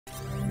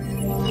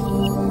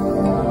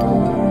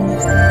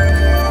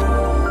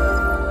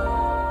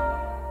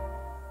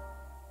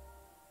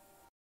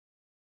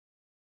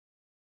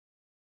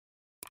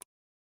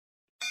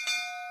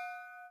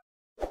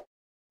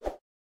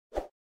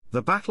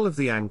The Battle of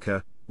the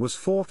Ancre was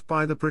fought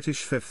by the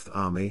British Fifth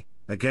Army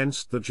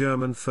against the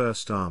German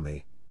First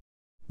Army.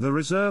 The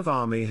reserve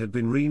army had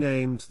been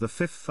renamed the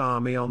Fifth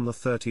Army on the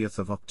 30th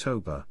of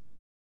October.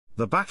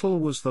 The battle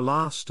was the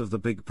last of the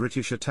big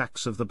British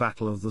attacks of the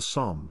Battle of the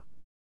Somme.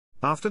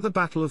 After the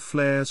Battle of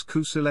Flers,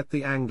 Courcelette,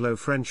 the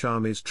Anglo-French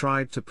armies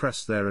tried to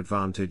press their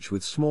advantage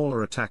with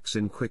smaller attacks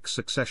in quick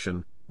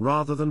succession,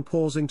 rather than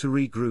pausing to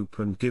regroup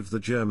and give the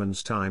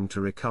Germans time to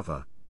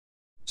recover.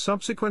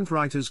 Subsequent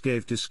writers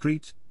gave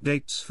discrete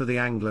dates for the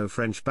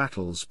Anglo-French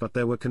battles, but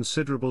there were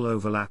considerable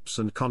overlaps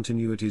and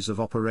continuities of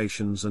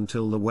operations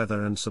until the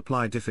weather and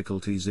supply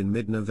difficulties in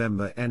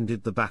mid-November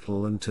ended the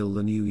battle until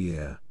the new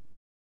year.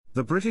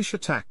 The British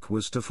attack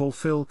was to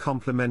fulfill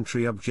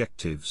complementary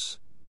objectives.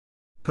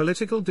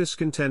 Political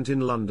discontent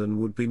in London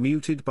would be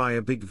muted by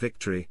a big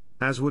victory,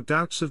 as would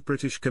doubts of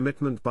British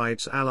commitment by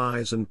its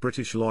allies, and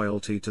British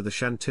loyalty to the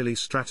Chantilly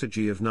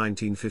strategy of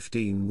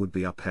 1915 would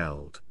be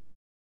upheld.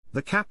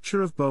 The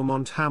capture of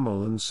Beaumont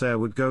Hamel and Serre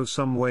would go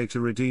some way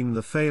to redeem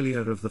the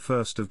failure of the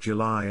 1st of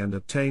July and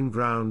obtain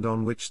ground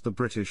on which the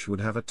British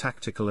would have a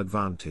tactical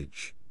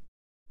advantage.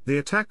 The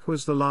attack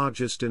was the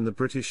largest in the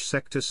British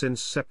sector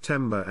since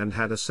September and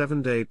had a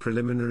 7-day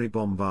preliminary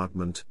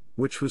bombardment,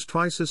 which was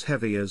twice as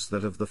heavy as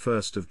that of the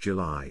 1st of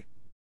July.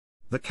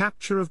 The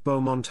capture of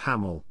Beaumont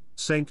Hamel,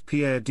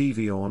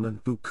 Saint-Pierre-d'Evian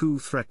and Beaucou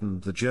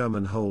threatened the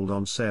German hold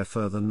on Serre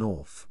further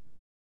north.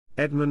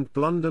 Edmund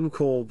Blunden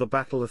called the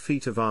battle a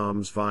feat of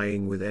arms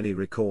vying with any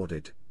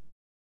recorded.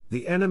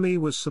 The enemy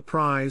was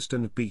surprised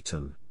and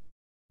beaten.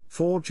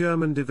 4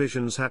 German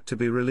divisions had to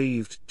be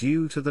relieved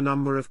due to the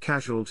number of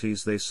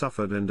casualties they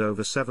suffered, and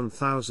over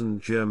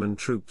 7,000 German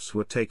troops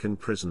were taken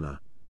prisoner.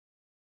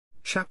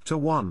 Chapter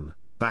 1,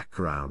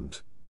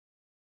 Background.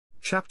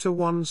 Chapter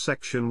 1,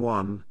 Section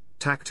 1,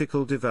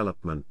 Tactical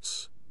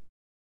Developments.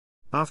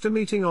 After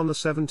meeting on the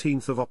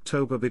 17th of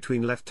October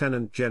between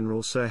Lieutenant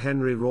General Sir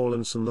Henry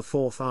Rawlinson, the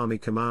 4th Army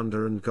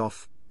Commander, and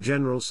Gough,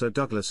 General Sir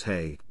Douglas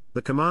Haig,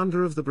 the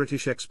commander of the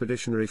British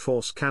Expeditionary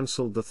Force,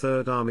 cancelled the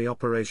Third Army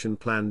operation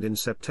planned in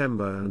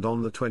September, and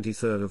on the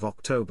 23rd of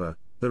October,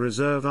 the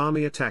Reserve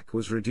Army attack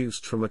was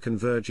reduced from a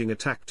converging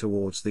attack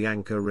towards the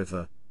Ancre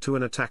River, to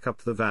an attack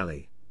up the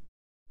valley.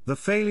 The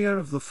failure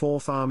of the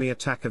 4th Army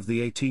attack of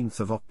the 18th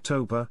of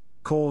October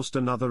caused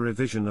another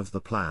revision of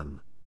the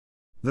plan.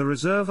 The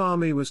Reserve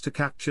Army was to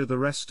capture the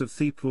rest of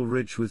Thiepval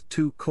Ridge with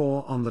 2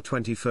 corps on the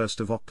 21st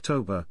of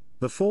October,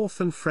 the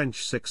 4th and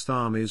French 6th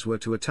Armies were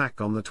to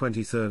attack on the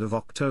 23rd of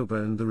October,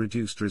 and the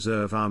reduced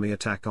Reserve Army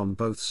attack on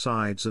both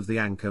sides of the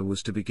Ancre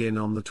was to begin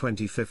on the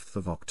 25th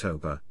of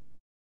October.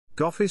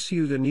 Gough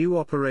issued a new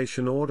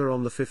operation order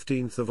on the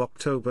 15th of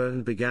October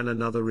and began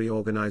another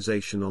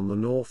reorganization on the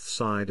north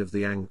side of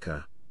the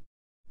Ancre.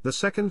 The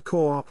 2nd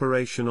Corps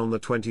operation on the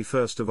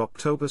 21st of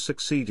October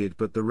succeeded,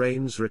 but the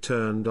rains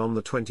returned on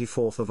the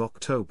 24th of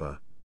October.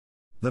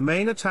 The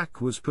main attack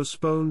was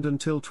postponed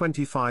until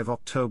 25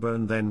 October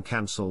and then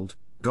cancelled.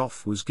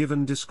 Gough was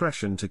given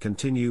discretion to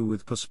continue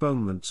with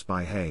postponements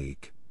by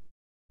Haig.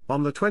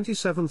 On the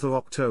 27th of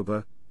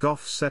October,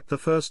 Gough set the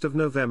 1st of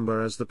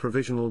November as the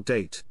provisional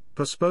date,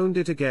 postponed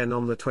it again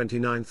on the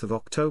 29th of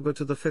October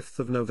to the 5th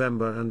of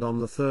November, and on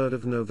the 3rd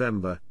of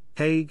November,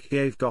 Haig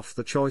gave Gough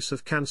the choice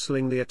of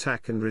cancelling the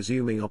attack and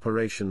resuming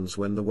operations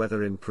when the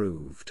weather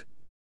improved.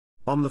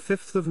 On the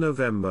 5th of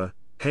November,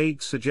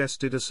 Haig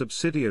suggested a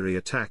subsidiary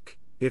attack,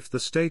 if the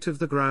state of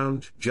the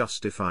ground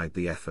justified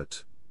the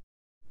effort.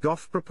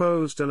 Gough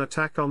proposed an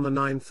attack on the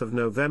 9th of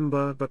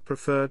November but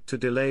preferred to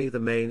delay the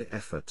main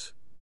effort.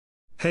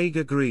 Haig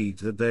agreed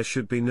that there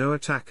should be no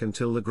attack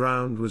until the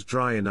ground was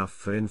dry enough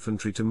for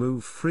infantry to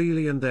move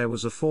freely and there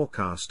was a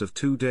forecast of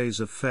 2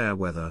 days of fair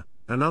weather.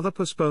 Another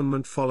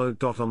postponement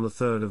followed. On the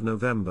 3rd of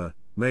November,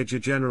 Major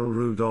General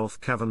Rudolph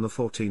Cavan, the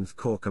 14th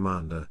Corps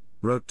commander,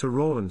 wrote to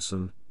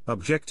Rawlinson,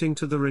 objecting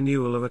to the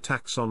renewal of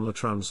attacks on Le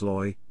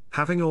Transloy,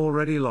 having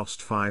already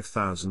lost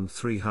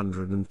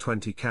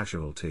 5,320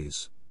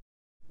 casualties.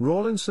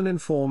 Rawlinson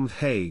informed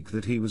Haig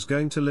that he was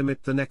going to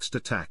limit the next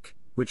attack,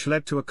 which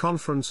led to a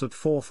conference at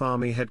 4th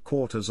Army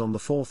headquarters on the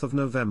 4th of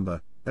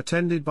November,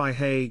 attended by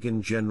Haig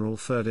and General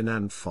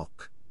Ferdinand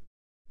Foch.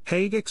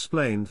 Haig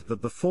explained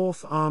that the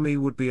 4th Army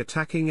would be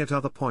attacking at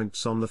other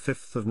points on the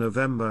 5th of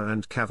November,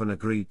 and Cavan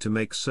agreed to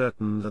make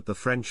certain that the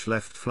French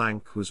left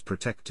flank was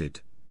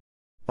protected.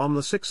 On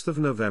the 6th of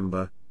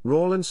November,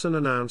 Rawlinson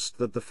announced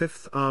that the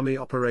 5th Army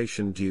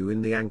operation due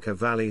in the Ancre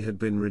Valley had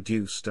been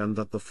reduced and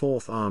that the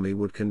 4th Army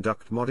would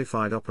conduct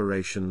modified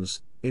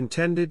operations,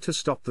 intended to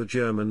stop the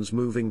Germans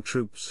moving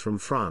troops from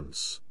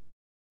France.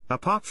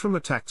 Apart from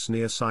attacks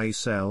near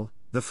Seyssel,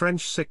 the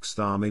French 6th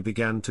Army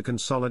began to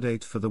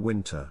consolidate for the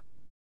winter.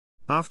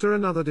 After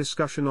another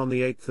discussion on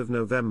the 8th of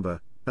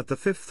November, at the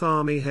 5th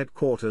Army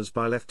headquarters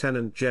by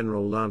Lieutenant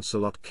General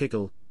Lancelot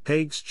Kiggle,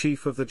 Haig's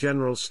Chief of the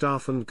General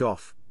Staff, and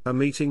Gough, a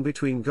meeting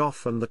between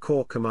Gough and the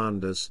Corps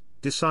commanders,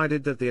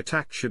 decided that the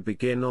attack should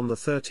begin on the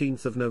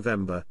 13th of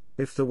November,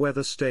 if the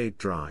weather stayed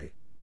dry.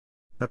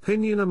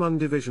 Opinion among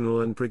divisional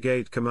and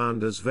brigade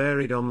commanders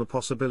varied on the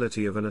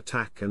possibility of an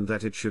attack and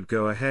that it should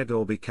go ahead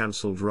or be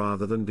cancelled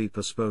rather than be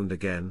postponed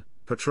again.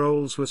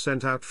 Patrols were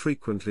sent out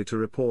frequently to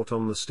report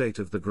on the state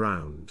of the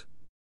ground.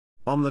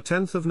 On the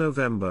 10th of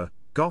November,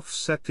 Gough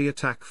set the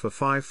attack for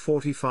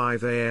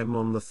 5:45 am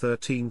on the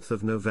 13th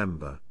of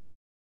November.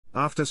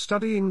 After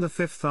studying the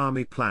Fifth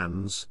Army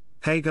plans,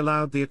 Haig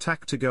allowed the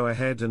attack to go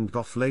ahead, and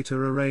Gough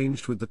later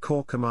arranged with the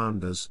corps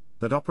commanders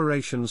that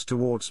operations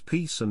towards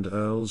Peace and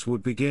Earls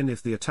would begin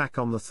if the attack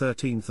on the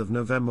 13th of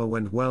November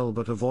went well,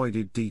 but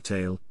avoided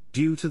detail,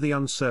 due to the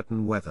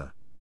uncertain weather.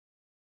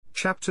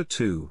 Chapter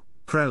 2,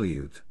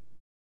 Prelude.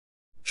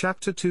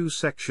 Chapter 2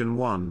 Section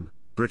 1,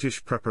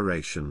 British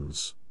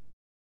Preparations.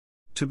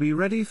 To be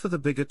ready for the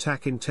big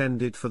attack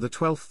intended for the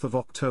 12th of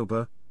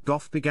October,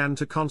 Gough began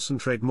to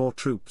concentrate more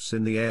troops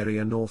in the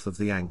area north of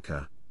the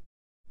Ancre.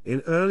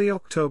 In early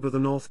October the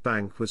North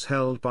Bank was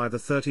held by the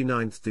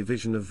 39th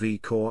Division of V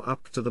Corps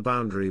up to the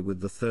boundary with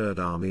the 3rd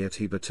Army at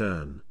Hubert.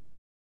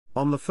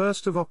 On the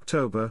 1st of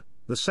October,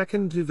 the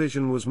 2nd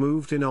Division was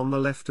moved in on the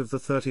left of the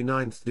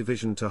 39th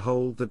Division to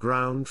hold the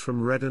ground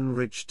from Redden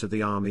Ridge to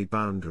the Army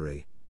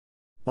boundary.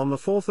 On the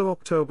 4th of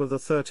October the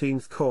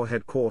 13th Corps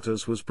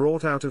headquarters was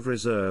brought out of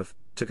reserve,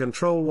 to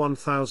control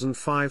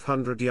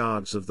 1,500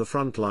 yards of the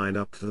front line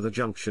up to the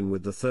junction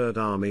with the 3rd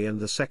Army, and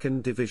the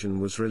 2nd Division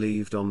was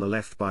relieved on the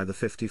left by the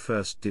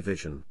 51st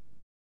Division.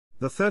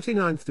 The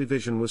 39th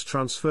Division was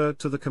transferred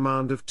to the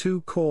command of 2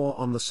 Corps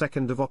on the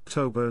 2nd of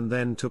October and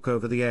then took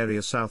over the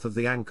area south of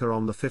the Ancre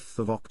on the 5th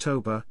of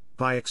October,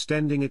 by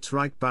extending its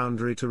right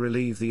boundary to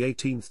relieve the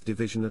 18th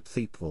Division at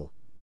Thiepval.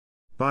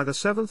 By the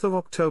 7th of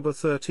October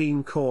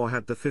 13 Corps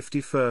had the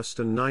 51st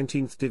and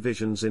 19th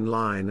Divisions in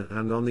line,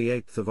 and on the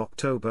 8th of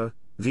October,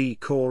 V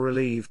Corps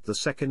relieved the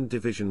 2nd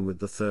Division with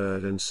the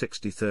 3rd and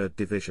 63rd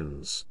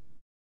Divisions.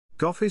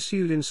 Gough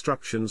issued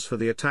instructions for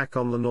the attack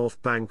on the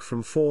North Bank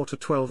from 4 to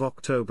 12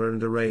 October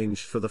and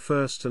arranged for the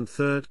 1st and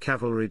 3rd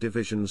Cavalry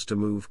Divisions to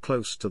move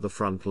close to the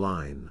front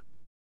line.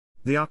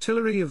 The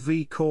artillery of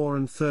V Corps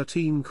and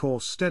 13 Corps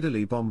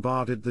steadily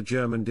bombarded the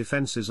German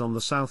defences on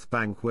the south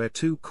bank, where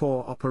 2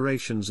 Corps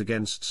operations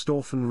against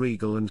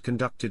Stauffen-Riegel and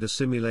conducted a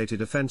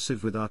simulated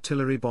offensive with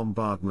artillery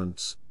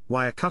bombardments,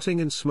 wire cutting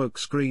and smoke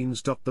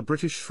screens. The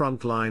British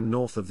front line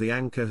north of the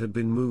Ancre had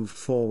been moved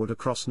forward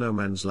across no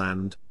man's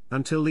land,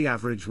 until the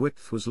average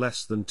width was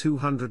less than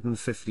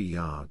 250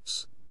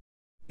 yards.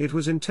 It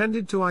was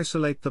intended to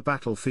isolate the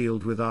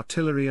battlefield with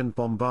artillery and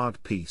bombard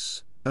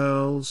Peace,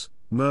 Earls,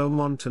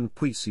 Mermont and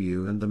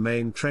Puisieux and the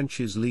main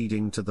trenches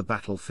leading to the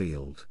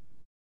battlefield.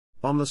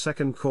 On the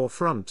 2nd Corps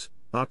front,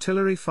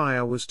 artillery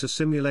fire was to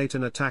simulate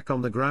an attack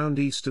on the ground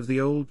east of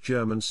the old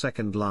German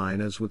second line,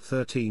 as with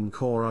 13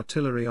 Corps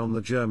artillery on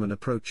the German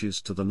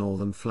approaches to the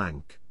northern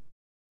flank.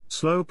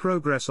 Slow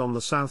progress on the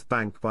south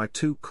bank by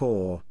 2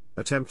 Corps,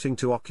 attempting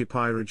to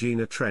occupy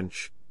Regina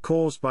Trench,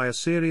 caused by a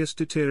serious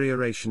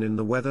deterioration in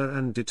the weather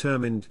and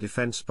determined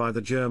defence by the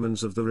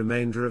Germans of the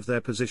remainder of their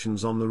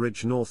positions on the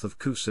ridge north of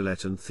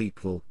Courcelette and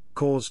Thiepval,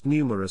 caused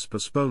numerous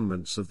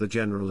postponements of the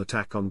general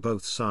attack on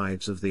both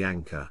sides of the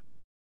Ancre.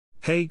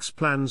 Haig's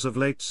plans of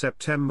late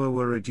September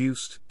were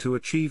reduced to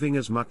achieving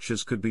as much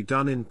as could be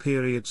done in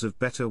periods of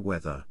better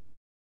weather.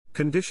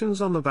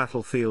 Conditions on the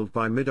battlefield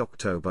by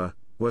mid-October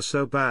were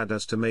so bad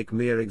as to make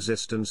mere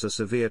existence a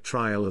severe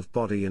trial of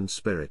body and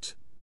spirit.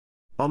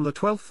 On the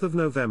 12th of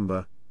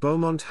November,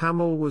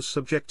 Beaumont-Hamel was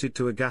subjected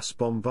to a gas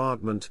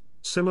bombardment,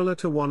 similar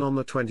to one on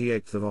the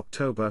 28th of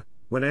October,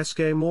 when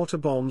SK mortar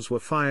bombs were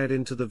fired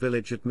into the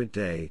village at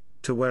midday,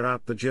 to wear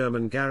out the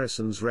German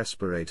garrison's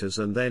respirators,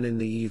 and then in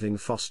the evening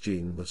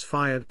phosgene was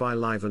fired by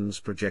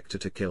Lieven's projector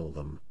to kill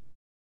them.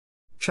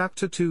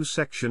 Chapter 2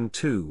 Section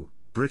 2,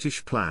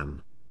 British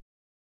Plan.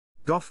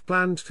 Gough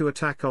planned to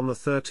attack on the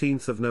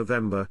 13th of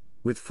November,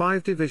 with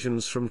 5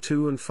 divisions from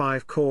 2 and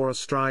 5 Corps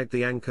astride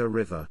the Ancre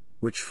River,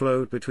 which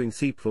flowed between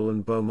Thiepval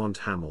and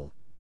Beaumont-Hamel.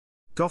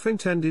 Gough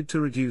intended to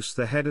reduce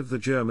the head of the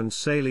German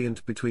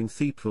salient between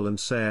Thiepval and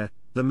Serre,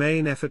 the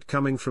main effort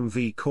coming from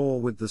V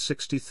Corps with the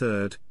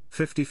 63rd,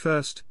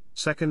 51st,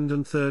 2nd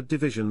and 3rd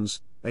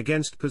Divisions,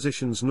 against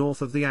positions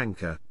north of the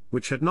Ancre,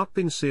 which had not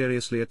been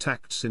seriously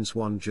attacked since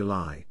 1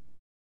 July.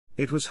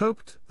 It was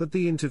hoped that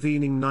the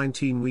intervening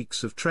 19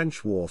 weeks of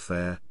trench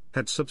warfare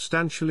had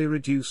substantially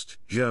reduced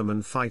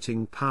German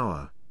fighting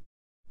power.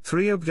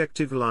 3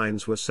 objective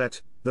lines were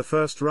set, the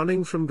first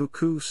running from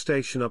Bucou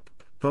Station up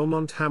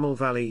Beaumont-Hamel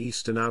Valley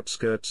eastern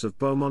outskirts of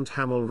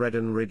Beaumont-Hamel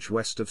Redden Ridge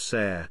west of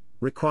Serre,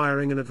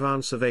 requiring an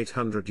advance of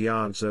 800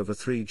 yards over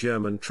 3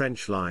 German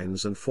trench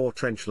lines and 4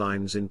 trench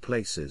lines in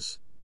places.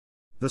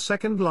 The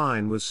second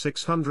line was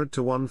 600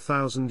 to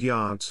 1,000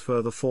 yards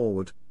further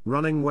forward,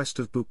 running west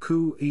of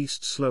Bucou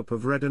east slope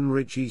of Redden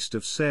Ridge east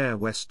of Serre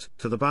west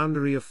to the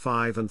boundary of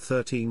 5 and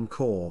 13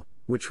 Corps,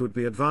 which would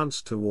be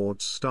advanced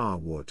towards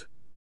Starwood.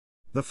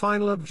 The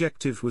final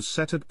objective was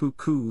set at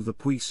Bucou, the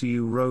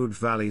Puisieux Road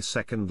Valley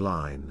second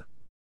line.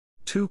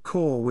 2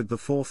 Corps with the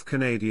 4th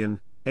Canadian,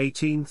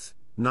 18th,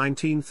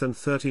 19th and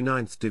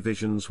 39th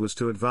Divisions was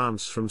to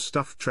advance from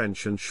Stuff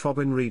Trench and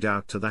Schwabin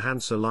Redoubt to the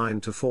Hansa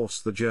Line to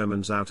force the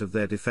Germans out of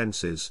their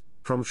defences,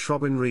 from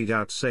Schwabin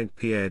Redoubt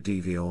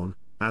Saint-Pierre-d'Evian,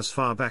 as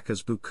far back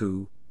as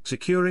Bucou,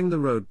 securing the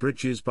road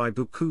bridges by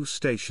Bucou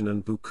Station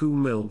and Bucou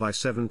Mill by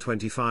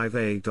 7:25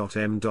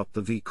 a.m.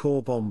 The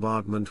V-Corps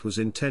bombardment was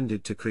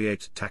intended to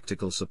create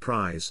tactical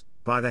surprise,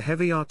 by the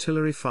heavy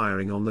artillery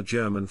firing on the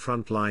German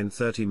front line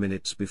 30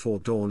 minutes before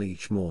dawn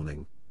each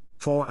morning,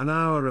 for an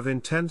hour of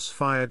intense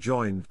fire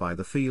joined by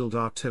the field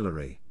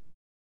artillery.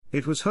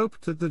 It was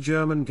hoped that the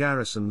German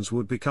garrisons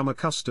would become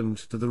accustomed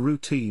to the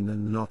routine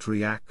and not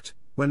react.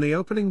 When the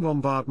opening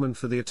bombardment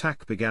for the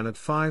attack began at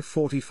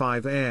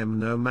 5:45 am,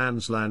 no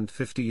man's land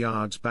 50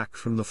 yards back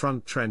from the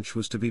front trench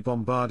was to be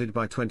bombarded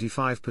by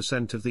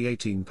 25% of the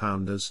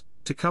 18-pounders,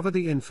 to cover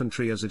the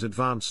infantry as it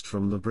advanced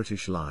from the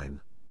British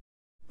line.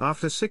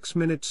 After 6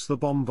 minutes the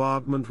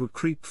bombardment would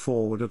creep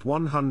forward at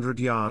 100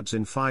 yards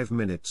in 5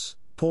 minutes,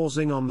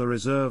 pausing on the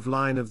reserve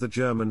line of the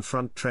German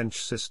front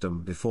trench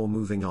system before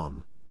moving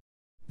on.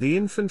 The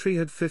infantry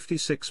had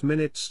 56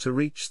 minutes to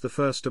reach the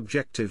first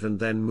objective and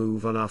then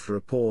move on after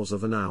a pause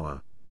of an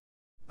hour.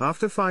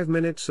 After 5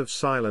 minutes of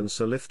silence,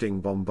 a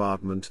lifting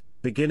bombardment,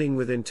 beginning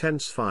with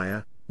intense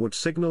fire, would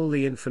signal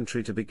the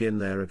infantry to begin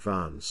their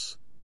advance.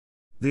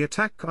 The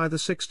attack by the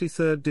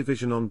 63rd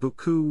Division on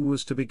Bucou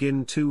was to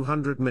begin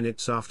 200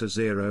 minutes after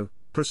 0,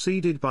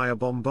 preceded by a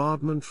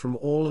bombardment from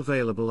all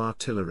available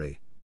artillery.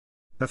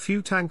 A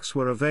few tanks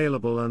were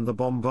available and the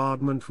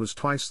bombardment was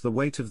twice the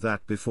weight of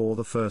that before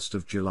the 1st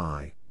of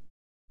July.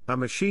 A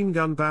machine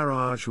gun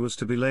barrage was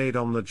to be laid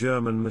on the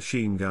German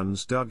machine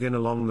guns dug in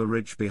along the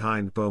ridge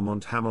behind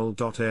Beaumont-Hamel.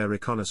 Air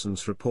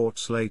reconnaissance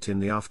reports late in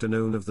the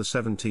afternoon of the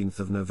 17th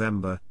of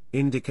November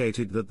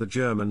indicated that the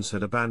Germans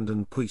had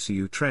abandoned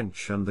Puisieux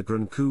Trench and the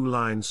Gruncoux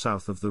line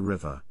south of the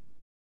river.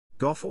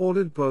 Gough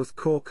ordered both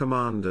corps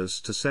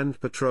commanders to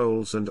send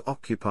patrols and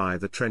occupy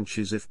the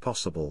trenches if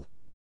possible.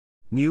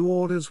 New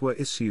orders were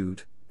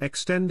issued,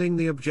 extending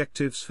the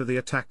objectives for the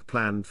attack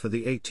planned for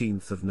the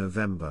 18th of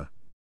November.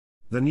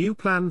 The new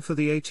plan for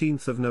the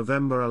 18th of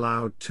November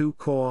allowed 2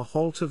 corps a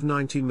halt of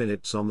 90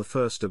 minutes on the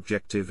first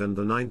objective, and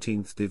the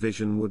 19th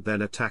Division would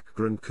then attack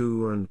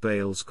Gruncoux and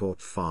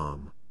Balescourt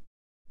Farm.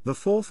 The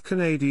 4th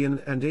Canadian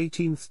and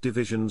 18th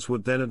Divisions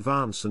would then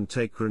advance and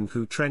take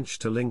Gruncoux Trench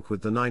to link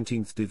with the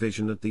 19th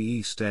Division at the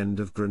east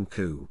end of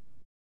Gruncoux.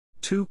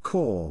 2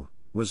 corps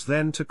was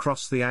then to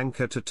cross the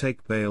Ancre to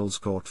take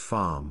Balescourt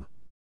Farm.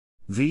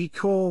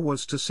 V-Corps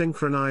was to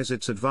synchronize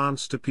its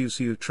advance to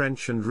Puisieux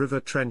Trench and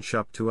River Trench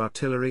up to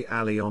Artillery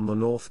Alley on the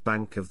north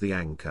bank of the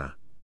Ancre.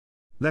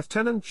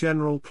 Lieutenant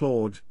General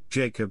Claude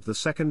Jacob, the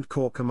 2nd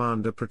Corps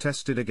commander,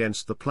 protested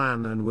against the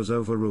plan and was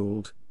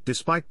overruled,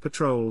 despite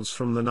patrols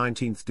from the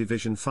 19th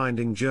Division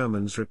finding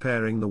Germans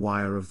repairing the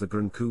wire of the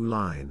Gruncoux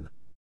line.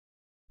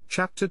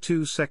 Chapter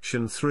 2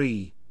 Section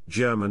 3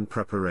 German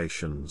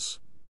Preparations.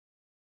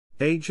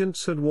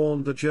 Agents had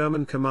warned the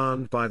German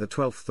command by the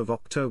 12th of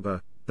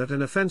October, that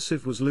an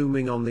offensive was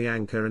looming on the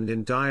Ancre, and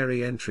in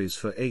diary entries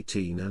for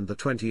 18 and the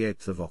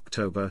 28th of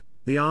October,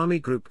 the Army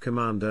Group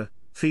Commander,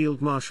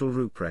 Field Marshal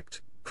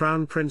Ruprecht,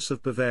 Crown Prince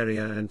of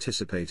Bavaria,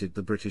 anticipated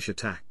the British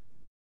attack.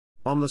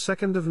 On the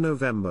 2nd of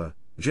November,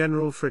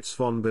 General Fritz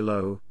von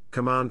Below,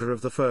 commander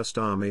of the First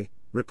Army,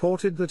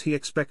 reported that he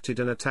expected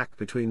an attack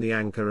between the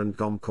Ancre and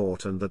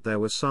Gommecourt and that there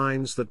were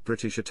signs that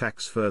British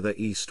attacks further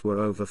east were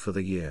over for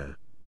the year.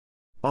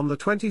 On the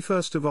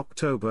 21st of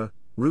October,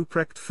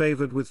 Ruprecht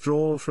favoured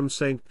withdrawal from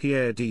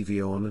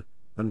Saint-Pierre-d'Evian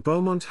and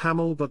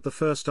Beaumont-Hamel, but the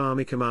First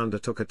Army commander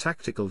took a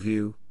tactical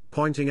view,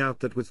 pointing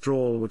out that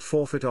withdrawal would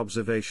forfeit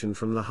observation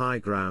from the high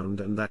ground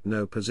and that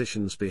no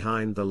positions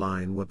behind the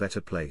line were better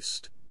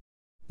placed.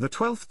 The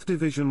 12th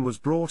Division was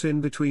brought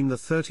in between the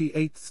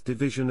 38th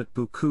Division at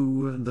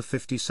Bucou and the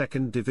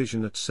 52nd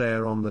Division at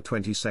Serre on the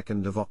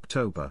 22nd of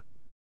October.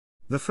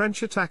 The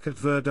French attack at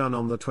Verdun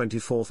on the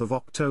 24th of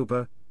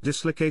October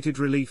dislocated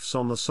reliefs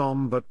on the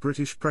Somme, but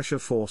British pressure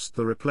forced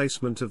the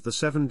replacement of the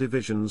 7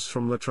 divisions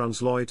from Le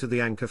Transloy to the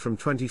Ancre from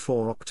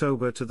 24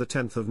 October to the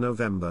 10th of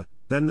November,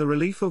 then the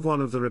relief of one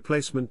of the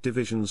replacement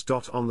divisions.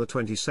 On the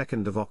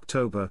 22nd of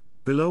October,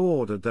 Below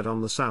ordered that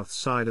on the south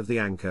side of the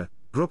Ancre,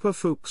 Gruppe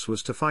Fuchs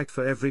was to fight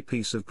for every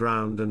piece of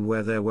ground, and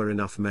where there were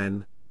enough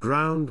men,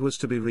 ground was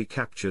to be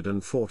recaptured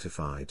and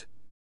fortified.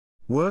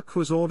 Work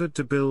was ordered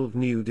to build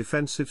new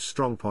defensive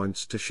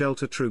strongpoints to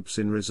shelter troops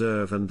in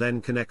reserve and then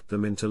connect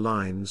them into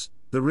lines,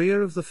 the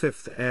rear of the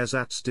 5th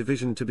Ersatz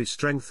Division to be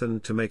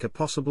strengthened to make a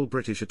possible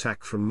British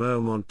attack from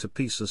Meurmont to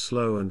Peace a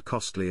slow and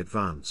costly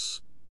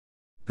advance.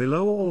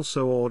 Below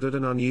also ordered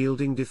an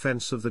unyielding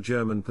defence of the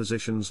German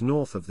positions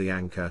north of the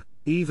Ancre,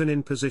 even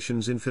in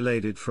positions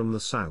enfiladed from the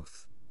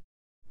south.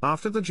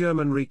 After the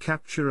German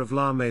recapture of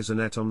La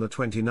Maisonnette on the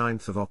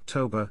 29th of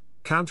October,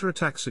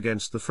 counterattacks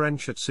against the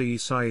French at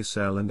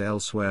Sailly-Sailly and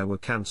elsewhere were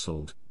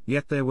cancelled,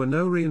 yet there were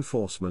no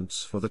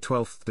reinforcements for the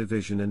 12th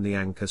Division in the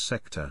Ancre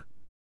sector.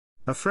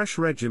 A fresh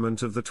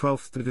regiment of the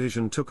 12th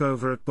Division took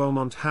over at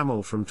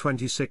Beaumont-Hamel from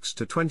 26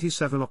 to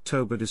 27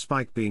 October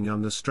despite being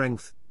under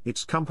strength,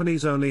 its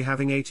companies only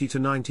having 80 to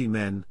 90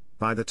 men.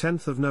 by the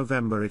 10th of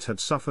November it had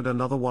suffered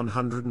another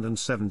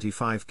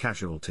 175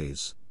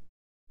 casualties.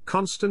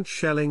 Constant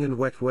shelling and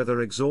wet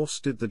weather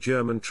exhausted the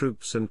German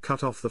troops and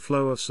cut off the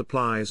flow of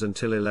supplies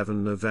until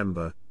 11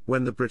 November,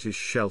 when the British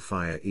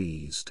shellfire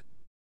eased.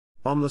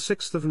 On the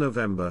 6th of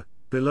November,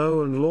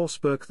 Below and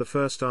Lorsberg, the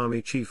First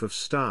Army Chief of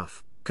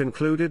Staff,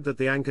 concluded that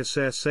the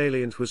Ancre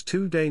salient was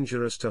too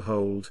dangerous to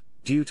hold,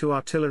 due to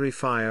artillery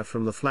fire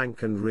from the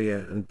flank and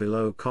rear, and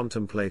Below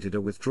contemplated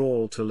a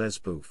withdrawal to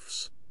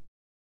Lesbos.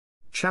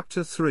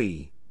 Chapter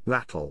 3,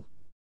 Battle.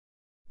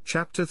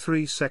 Chapter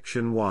 3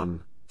 Section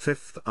 1,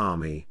 5th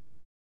Army.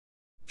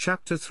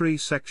 Chapter 3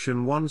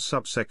 Section 1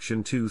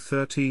 Subsection 2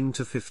 13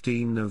 to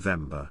 15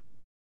 November.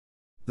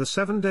 The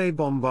 7-day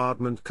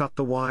bombardment cut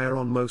the wire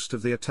on most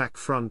of the attack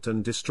front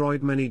and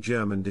destroyed many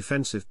German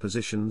defensive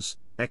positions,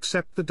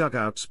 except the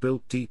dugouts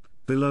built deep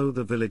below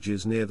the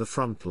villages near the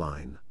front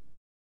line.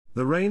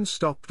 The rain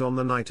stopped on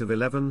the night of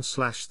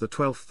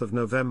 11/12 of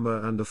November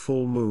and a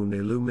full moon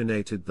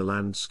illuminated the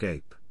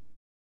landscape.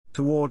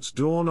 Towards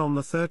dawn on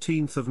the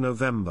 13th of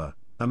November,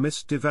 a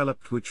mist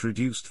developed which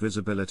reduced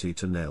visibility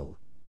to nil.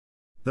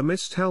 The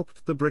mist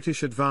helped the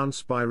British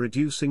advance by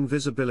reducing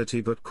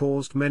visibility but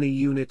caused many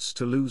units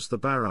to lose the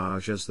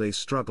barrage as they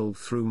struggled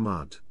through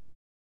mud.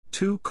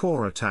 2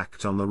 corps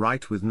attacked on the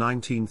right with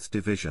 19th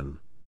Division.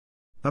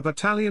 A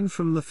battalion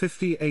from the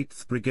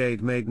 58th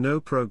Brigade made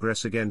no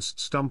progress against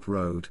Stump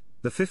Road.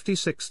 The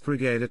 56th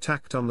Brigade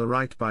attacked on the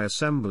right by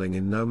assembling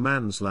in no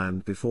man's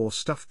land before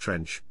Stuff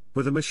Trench,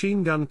 with a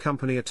machine gun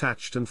company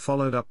attached and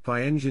followed up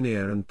by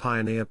engineer and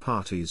pioneer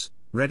parties,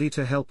 ready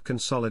to help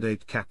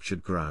consolidate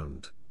captured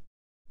ground.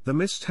 The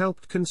mist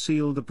helped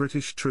conceal the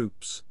British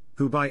troops,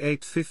 who by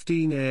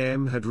 8:15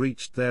 am had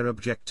reached their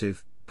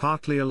objective,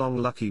 partly along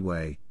Lucky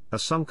Way, a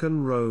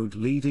sunken road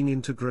leading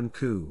into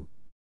Grancoux.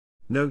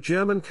 No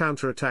German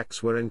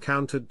counterattacks were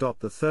encountered.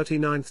 The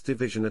 39th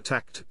Division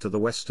attacked to the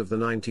west of the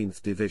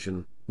 19th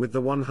Division, with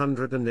the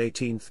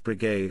 118th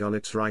Brigade on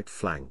its right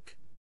flank.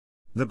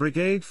 The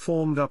brigade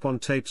formed up on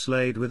tapes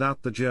laid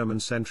without the German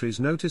sentries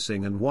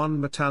noticing, and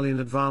 1 battalion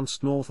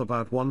advanced north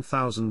about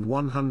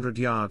 1,100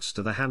 yards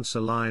to the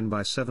Hansa line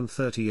by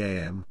 7:30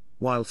 am,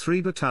 while 3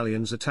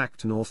 battalions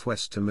attacked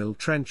northwest to Mill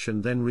Trench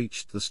and then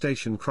reached the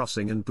station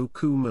crossing and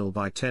Buku Mill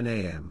by 10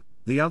 am.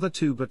 The other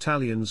 2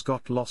 battalions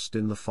got lost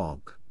in the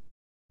fog.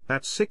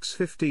 At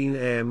 6:15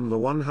 am the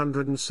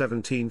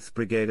 117th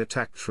Brigade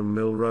attacked from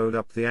Mill Road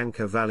up the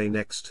Ancre Valley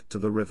next to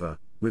the river,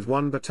 with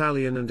 1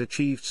 battalion and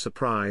achieved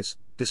surprise,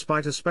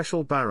 despite a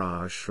special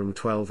barrage from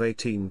 12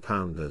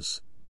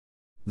 18-pounders.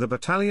 The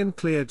battalion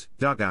cleared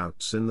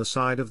dugouts in the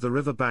side of the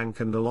river bank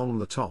and along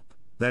the top,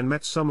 then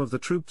met some of the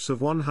troops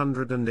of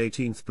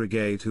 118th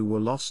Brigade who were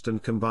lost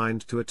and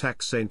combined to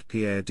attack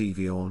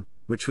Saint-Pierre-d'Evian,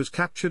 which was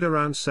captured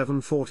around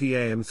 7:40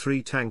 am.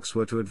 3 tanks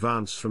were to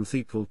advance from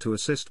Thiepval to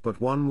assist, but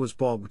one was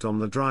bogged on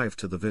the drive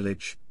to the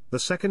village, the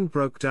second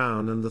broke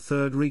down and the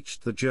third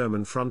reached the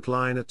German front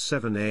line at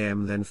 7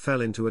 am then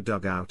fell into a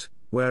dugout,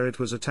 where it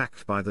was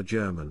attacked by the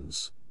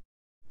Germans.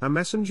 A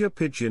messenger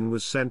pigeon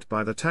was sent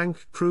by the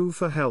tank crew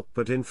for help,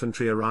 but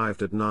infantry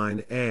arrived at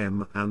 9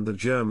 am and the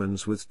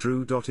Germans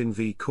withdrew. In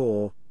V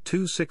Corps,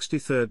 2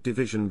 63rd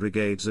Division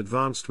brigades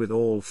advanced with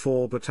all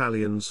 4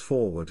 battalions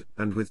forward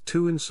and with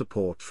 2 in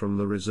support from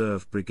the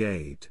reserve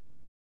brigade.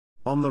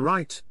 On the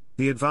right,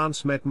 the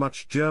advance met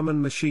much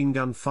German machine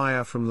gun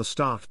fire from the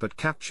start but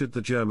captured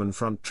the German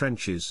front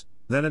trenches,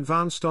 then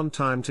advanced on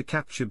time to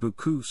capture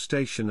Buku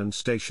Station and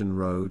Station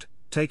Road,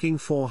 taking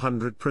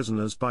 400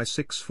 prisoners by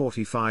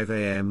 6:45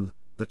 am.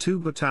 The 2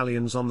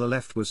 battalions on the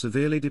left were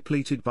severely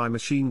depleted by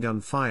machine gun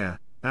fire,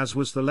 as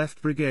was the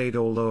left brigade,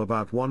 although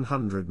about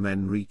 100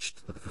 men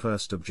reached the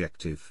first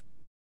objective.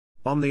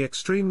 On the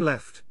extreme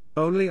left,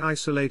 only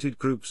isolated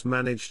groups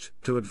managed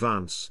to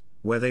advance,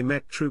 where they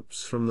met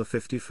troops from the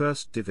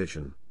 51st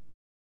Division.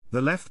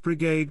 The left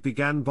brigade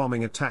began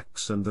bombing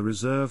attacks and the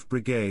reserve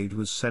brigade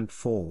was sent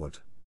forward.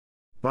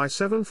 By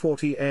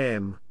 7:40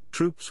 am,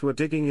 troops were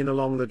digging in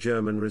along the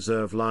German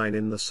reserve line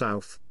in the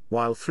south,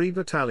 while 3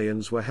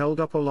 battalions were held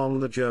up along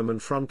the German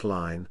front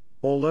line,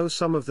 although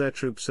some of their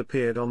troops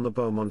appeared on the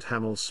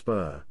Beaumont-Hamel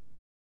spur.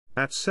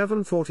 At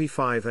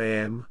 7:45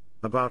 am,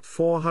 about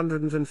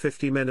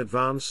 450 men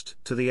advanced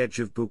to the edge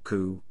of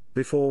Buku,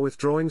 before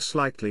withdrawing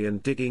slightly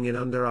and digging in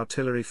under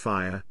artillery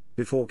fire,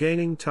 before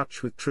gaining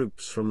touch with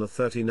troops from the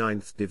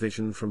 39th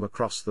Division from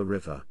across the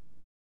river.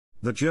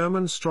 The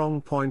German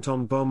strong point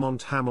on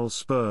Beaumont-Hamel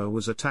spur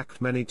was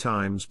attacked many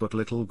times but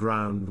little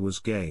ground was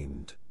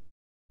gained.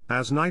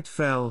 As night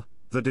fell,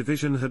 the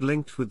division had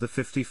linked with the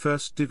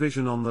 51st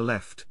Division on the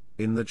left,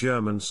 in the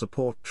German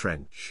support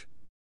trench.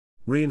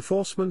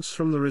 Reinforcements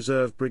from the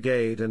reserve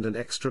brigade and an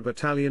extra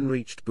battalion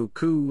reached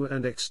Buku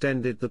and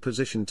extended the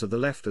position to the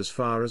left as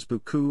far as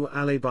Buku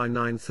Alley by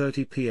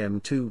 9:30 pm.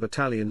 2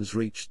 battalions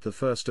reached the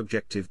first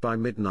objective by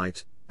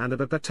midnight, and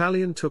a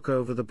battalion took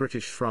over the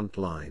British front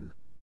line.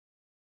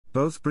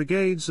 Both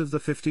brigades of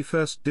the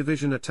 51st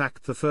Division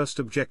attacked the first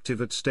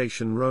objective at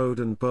Station Road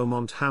and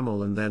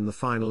Beaumont-Hamel and then the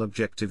final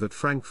objective at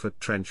Frankfurt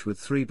Trench with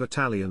 3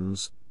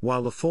 battalions,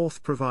 while the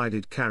 4th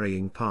provided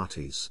carrying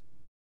parties.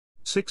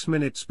 6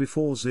 minutes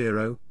before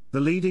 0, the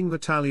leading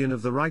battalion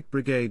of the Right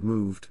Brigade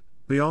moved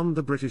beyond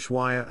the British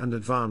wire and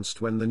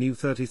advanced when the new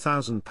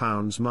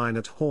 £30,000 mine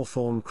at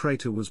Hawthorne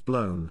Crater was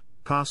blown,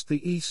 passed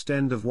the east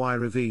end of Wye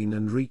Ravine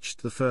and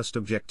reached the first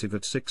objective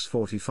at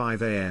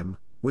 6:45 am,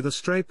 with a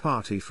stray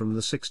party from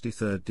the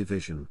 63rd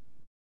Division.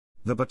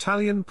 The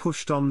battalion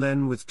pushed on,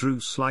 then withdrew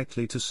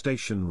slightly to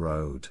Station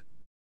Road.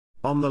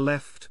 On the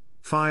left,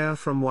 fire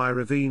from Wye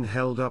Ravine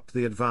held up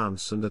the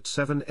advance, and at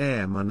 7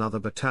 am another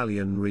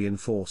battalion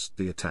reinforced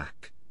the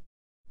attack.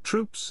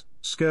 Troops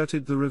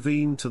skirted the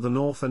ravine to the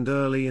north, and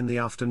early in the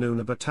afternoon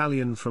a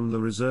battalion from the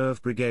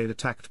Reserve Brigade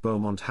attacked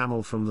Beaumont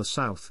Hamel from the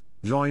south,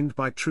 joined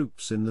by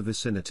troops in the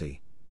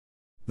vicinity.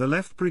 The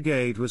left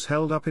brigade was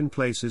held up in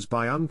places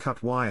by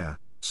uncut wire,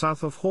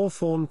 south of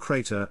Hawthorne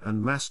Crater,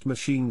 and massed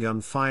machine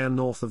gun fire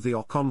north of the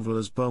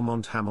Auconville's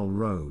Beaumont Hamel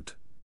Road.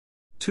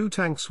 2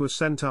 tanks were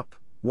sent up,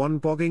 one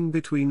bogging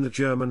between the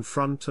German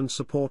front and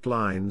support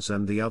lines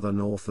and the other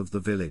north of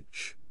the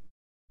village.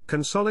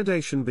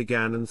 Consolidation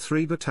began and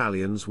 3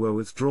 battalions were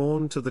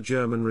withdrawn to the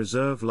German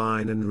reserve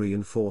line and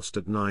reinforced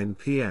at 9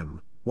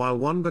 pm, while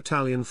 1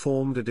 battalion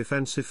formed a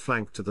defensive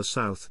flank to the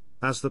south,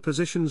 as the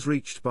positions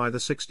reached by the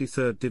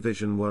 63rd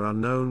Division were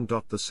unknown.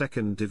 The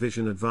 2nd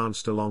Division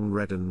advanced along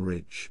Redden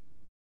Ridge.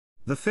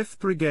 The 5th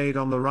Brigade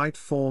on the right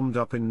formed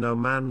up in no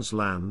man's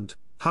land,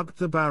 hugged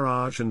the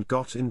barrage and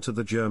got into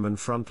the German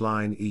front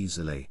line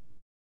easily.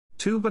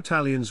 2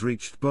 battalions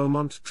reached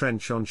Beaumont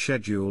Trench on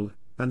schedule,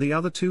 and the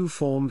other 2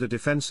 formed a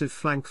defensive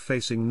flank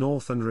facing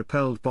north and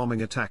repelled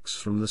bombing attacks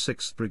from the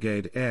 6th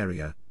Brigade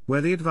area,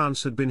 where the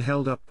advance had been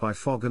held up by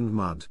fog and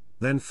mud,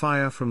 then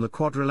fire from the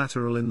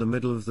quadrilateral in the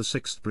middle of the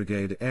 6th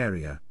Brigade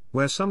area,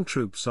 where some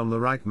troops on the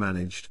right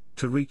managed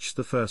to reach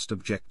the first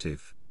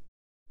objective.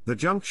 The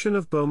junction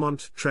of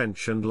Beaumont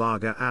Trench and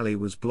Lager Alley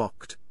was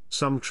blocked.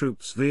 Some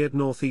troops veered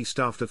northeast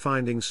after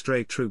finding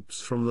stray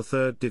troops from the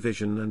 3rd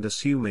Division and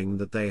assuming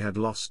that they had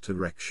lost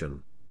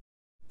direction.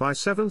 By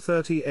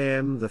 7:30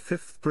 am the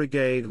 5th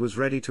Brigade was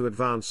ready to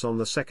advance on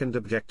the second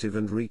objective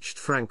and reached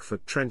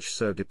Frankfurt Trench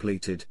so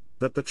depleted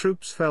that the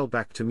troops fell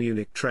back to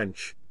Munich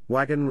Trench,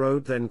 Wagon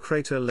Road, then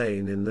Crater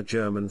Lane in the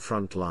German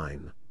front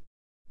line.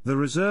 The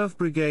Reserve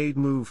Brigade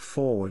moved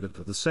forward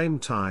at the same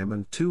time,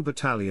 and 2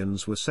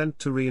 battalions were sent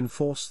to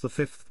reinforce the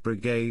 5th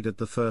Brigade at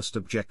the first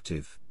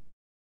objective.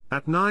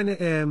 At 9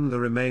 am the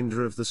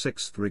remainder of the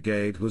 6th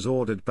Brigade was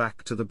ordered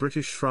back to the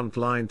British front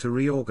line to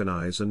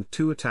reorganize, and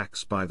 2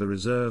 attacks by the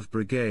Reserve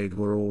Brigade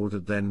were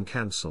ordered then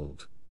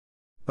cancelled.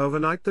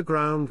 Overnight the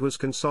ground was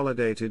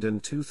consolidated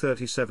and 2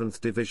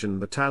 37th Division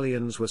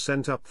battalions were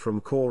sent up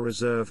from Corps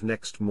Reserve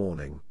next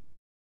morning.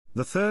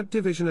 The 3rd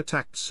Division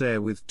attacked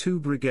Serre with 2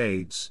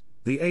 brigades,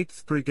 the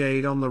 8th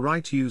Brigade on the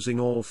right using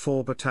all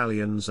 4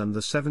 battalions, and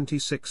the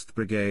 76th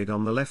Brigade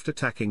on the left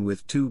attacking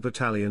with 2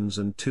 battalions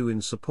and 2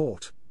 in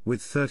support,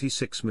 with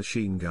 36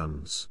 machine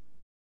guns.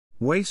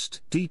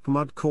 Waist-deep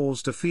mud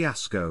caused a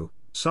fiasco.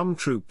 Some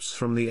troops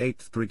from the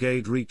 8th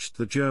Brigade reached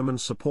the German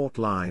support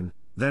line,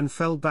 then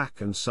fell back,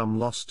 and some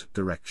lost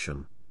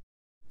direction.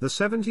 The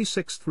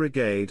 76th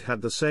Brigade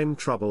had the same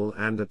trouble,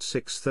 and at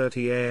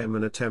 6:30 am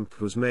an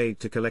attempt was made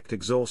to collect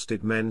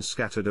exhausted men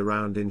scattered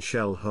around in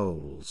shell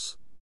holes.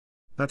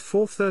 At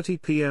 4:30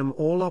 pm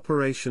all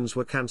operations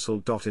were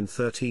cancelled. In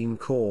 13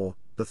 Corps,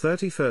 the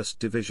 31st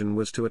Division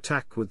was to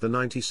attack with the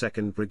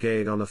 92nd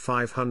Brigade on a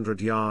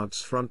 500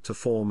 yards front to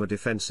form a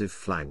defensive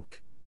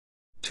flank.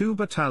 2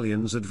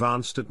 battalions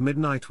advanced at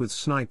midnight with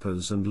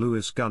snipers and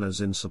Lewis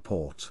gunners in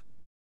support.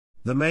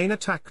 The main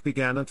attack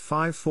began at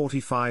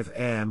 5:45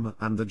 am,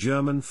 and the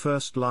German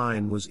first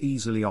line was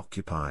easily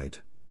occupied.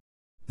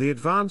 The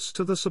advance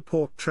to the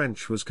support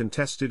trench was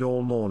contested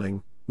all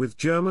morning, with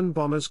German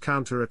bombers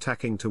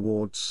counter-attacking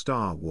towards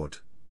Starwood.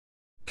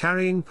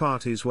 Carrying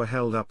parties were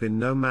held up in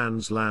no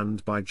man's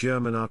land by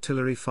German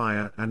artillery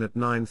fire, and at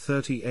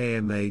 9:30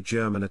 am a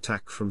German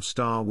attack from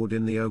Starwood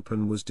in the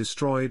open was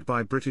destroyed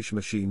by British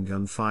machine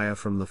gun fire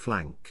from the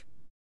flank.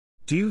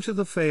 Due to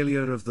the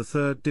failure of the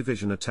 3rd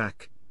Division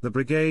attack, the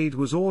brigade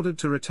was ordered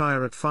to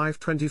retire at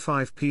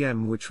 5:25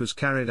 pm, which was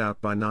carried out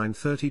by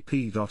 9:30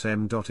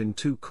 p.m. In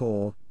 2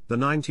 Corps, the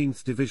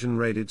 19th Division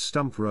raided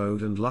Stump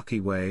Road and Lucky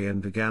Way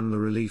and began the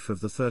relief of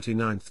the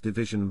 39th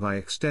Division by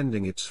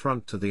extending its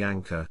front to the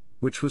Ancre,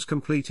 which was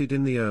completed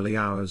in the early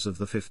hours of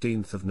the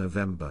 15th of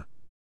November.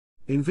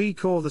 In V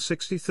Corps, the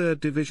 63rd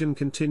Division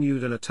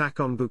continued an attack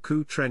on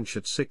Buku Trench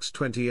at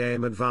 6:20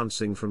 am,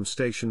 advancing from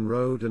Station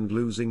Road and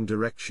losing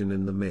direction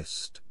in the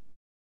mist.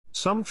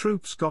 Some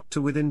troops got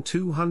to within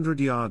 200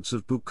 yards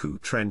of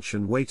Buku Trench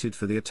and waited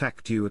for the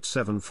attack. Due at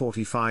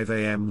 7:45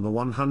 am the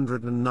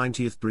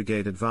 190th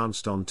Brigade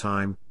advanced on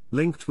time,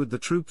 linked with the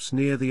troops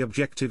near the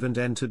objective and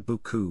entered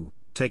Buku,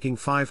 taking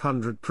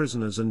 500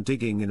 prisoners and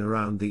digging in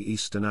around the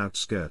eastern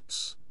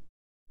outskirts.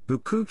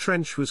 Buku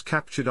Trench was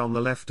captured on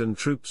the left and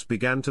troops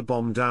began to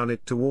bomb down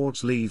it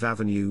towards Leave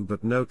Avenue,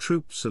 but no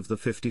troops of the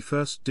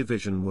 51st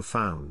Division were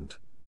found.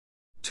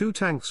 2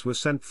 tanks were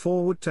sent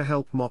forward to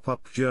help mop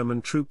up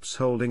German troops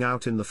holding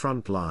out in the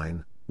front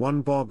line.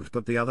 One bogged,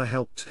 but the other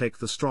helped take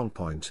the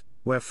strongpoint,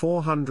 where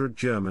 400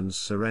 Germans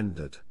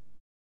surrendered.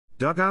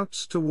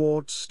 Dugouts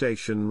towards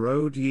Station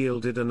Road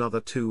yielded another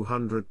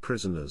 200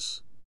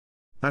 prisoners.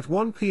 At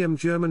 1 p.m.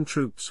 German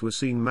troops were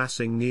seen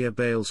massing near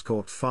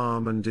Balescourt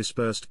Farm and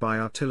dispersed by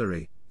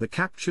artillery. The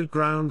captured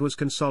ground was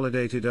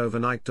consolidated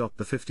overnight. The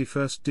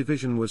 51st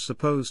Division was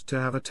supposed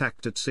to have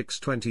attacked at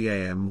 6:20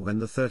 a.m. when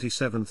the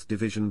 37th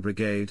Division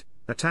Brigade,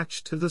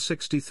 attached to the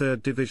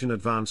 63rd Division,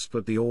 advanced,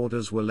 but the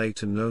orders were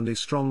late and only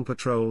strong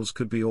patrols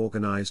could be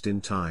organized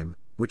in time,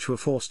 which were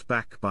forced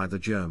back by the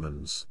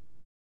Germans.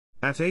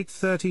 At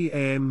 8:30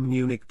 a.m.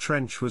 Munich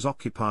Trench was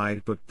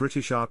occupied, but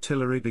British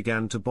artillery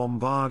began to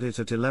bombard it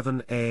at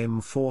 11 a.m.,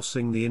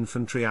 forcing the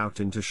infantry out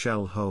into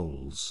shell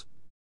holes.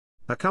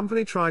 A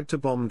company tried to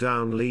bomb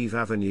down Leve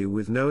Avenue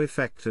with no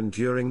effect, and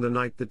during the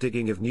night the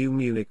digging of New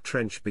Munich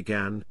Trench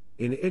began,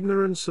 in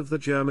ignorance of the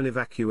German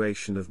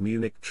evacuation of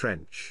Munich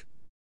Trench.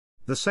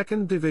 The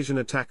 2nd Division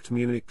attacked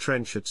Munich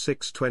Trench at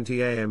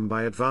 6:20 a.m.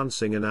 by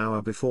advancing an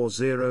hour before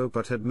zero,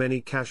 but had many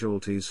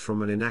casualties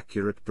from an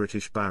inaccurate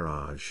British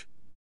barrage.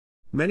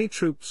 Many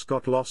troops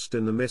got lost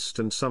in the mist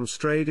and some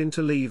strayed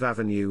into Leve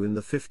Avenue in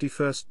the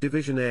 51st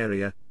Division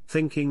area,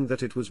 thinking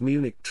that it was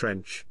Munich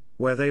Trench,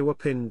 where they were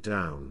pinned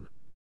down.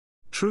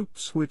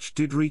 Troops which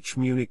did reach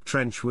Munich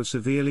Trench were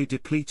severely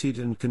depleted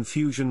and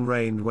confusion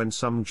reigned when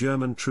some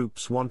German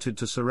troops wanted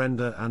to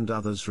surrender and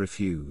others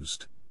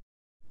refused.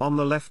 On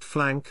the left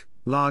flank,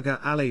 Lager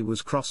Alley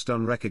was crossed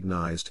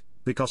unrecognized,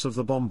 because of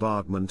the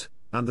bombardment,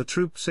 and the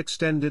troops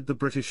extended the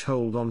British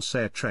hold on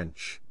Sayre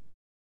Trench.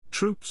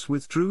 Troops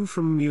withdrew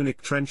from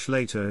Munich Trench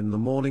later in the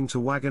morning to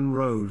Wagon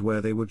Road, where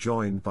they were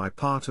joined by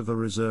part of a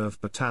reserve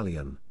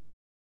battalion.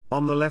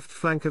 On the left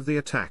flank of the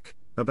attack,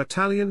 a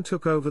battalion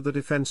took over the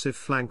defensive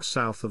flank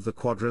south of the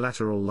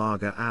quadrilateral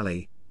Lager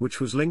Alley, which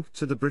was linked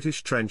to the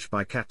British trench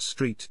by Cat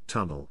Street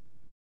Tunnel.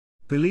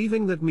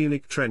 Believing that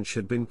Munich Trench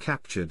had been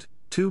captured,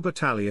 2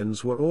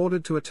 battalions were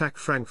ordered to attack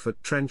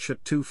Frankfurt Trench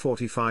at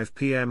 2:45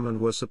 p.m. and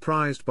were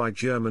surprised by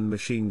German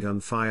machine gun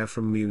fire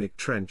from Munich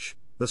Trench.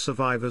 The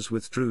survivors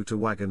withdrew to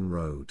Wagon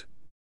Road.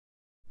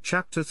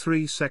 Chapter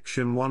 3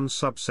 Section 1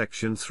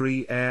 Subsection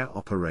 3 Air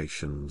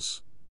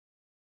Operations.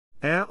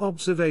 Air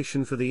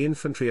observation for the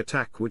infantry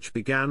attack, which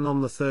began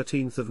on the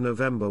 13th of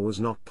November, was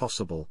not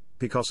possible,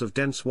 because of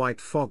dense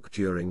white fog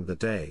during the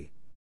day.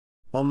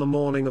 On the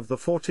morning of the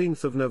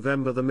 14th of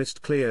November the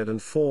mist cleared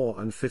and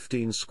 4 and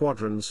 15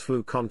 squadrons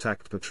flew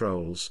contact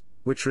patrols,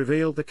 which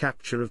revealed the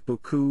capture of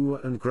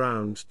Buku and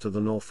ground to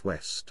the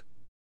northwest.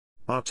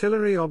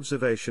 Artillery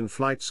observation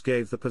flights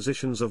gave the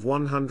positions of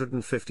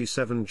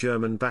 157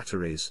 German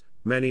batteries,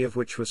 many of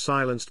which were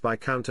silenced by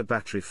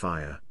counter-battery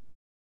fire.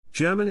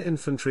 German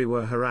infantry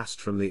were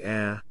harassed from the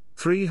air.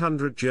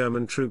 300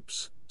 German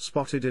troops,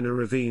 spotted in a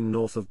ravine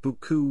north of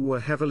Buku,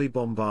 were heavily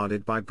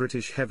bombarded by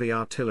British heavy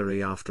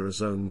artillery after a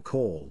zone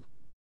call.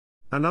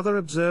 Another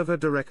observer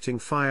directing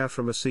fire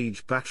from a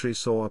siege battery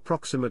saw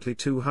approximately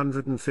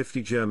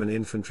 250 German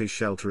infantry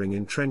sheltering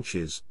in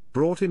trenches,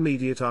 brought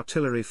immediate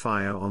artillery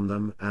fire on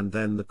them, and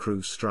then the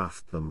crew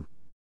strafed them.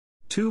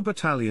 2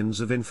 battalions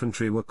of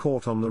infantry were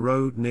caught on the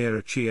road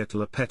near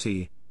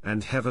Achiet-le-Petit,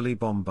 and heavily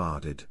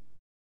bombarded.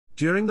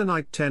 During the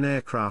night 10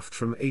 aircraft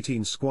from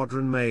 18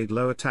 Squadron made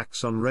low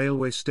attacks on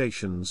railway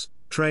stations,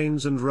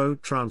 trains and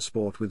road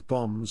transport with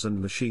bombs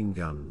and machine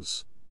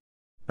guns.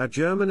 A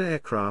German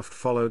aircraft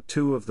followed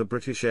 2 of the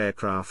British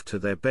aircraft to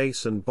their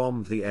base and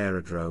bombed the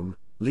aerodrome,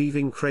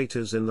 leaving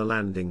craters in the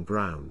landing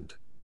ground.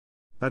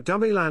 A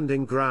dummy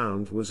landing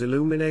ground was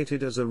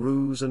illuminated as a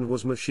ruse and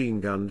was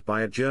machine-gunned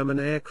by a German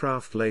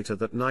aircraft later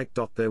that night.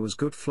 There was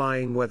good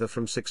flying weather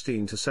from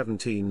 16 to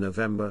 17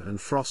 November and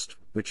frost,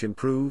 which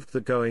improved the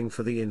going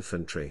for the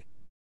infantry.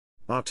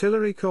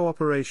 Artillery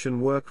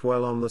cooperation worked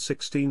well on the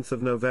 16th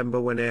of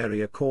November when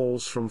area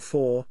calls from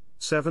 4,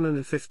 7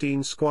 and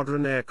 15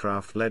 Squadron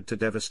aircraft led to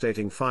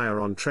devastating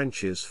fire on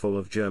trenches full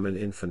of German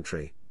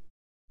infantry.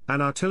 An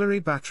artillery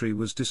battery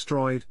was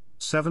destroyed,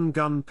 7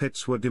 gun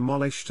pits were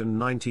demolished and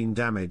 19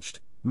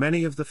 damaged,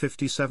 many of the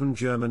 57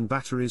 German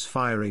batteries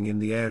firing in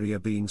the area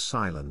being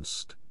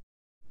silenced.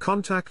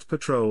 Contact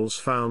patrols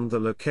found the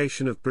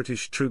location of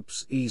British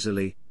troops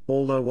easily,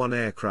 although 1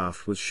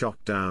 aircraft was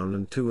shot down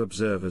and 2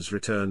 observers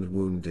returned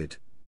wounded.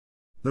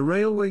 The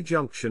railway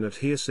junction at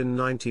Hiersin,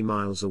 90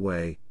 miles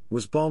away,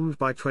 was bombed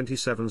by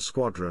 27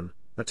 Squadron,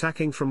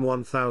 attacking from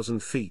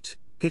 1,000 feet,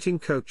 hitting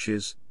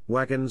coaches,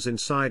 wagons in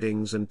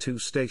sidings and 2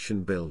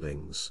 station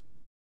buildings.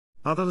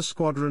 Other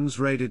squadrons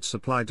raided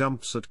supply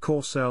dumps at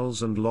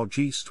Courcelette and Lodge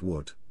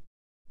Eastwood.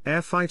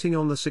 Air fighting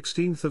on the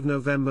 16th of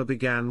November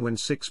began when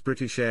 6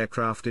 British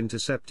aircraft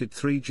intercepted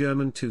 3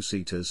 German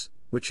 2-seaters,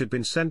 which had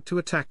been sent to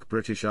attack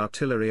British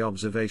artillery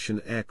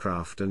observation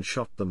aircraft, and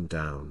shot them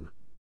down.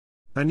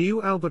 A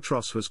new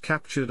Albatross was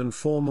captured and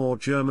 4 more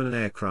German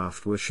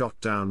aircraft were shot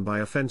down by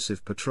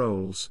offensive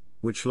patrols,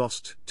 which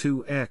lost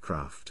 2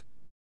 aircraft.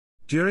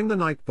 During the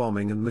night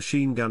bombing and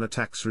machine gun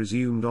attacks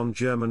resumed on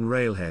German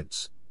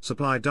railheads,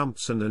 supply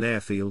dumps and an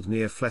airfield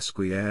near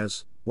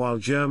Flesquières, while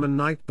German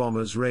night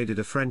bombers raided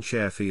a French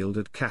airfield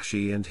at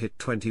Cachy and hit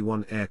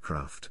 21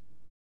 aircraft.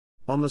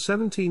 On the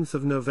 17th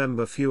of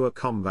November fewer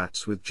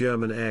combats with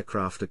German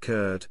aircraft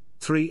occurred,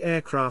 3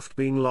 aircraft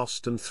being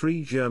lost and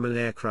 3 German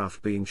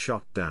aircraft being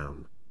shot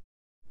down.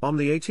 On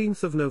the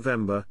 18th of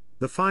November,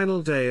 the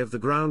final day of the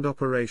ground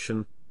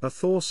operation, a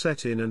thaw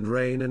set in and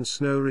rain and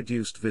snow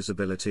reduced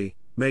visibility,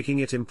 making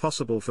it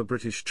impossible for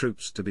British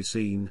troops to be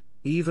seen,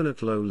 even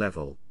at low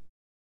level.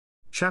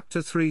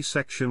 Chapter 3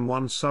 Section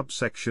 1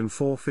 Subsection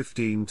 4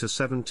 15 to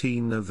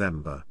 17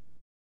 November.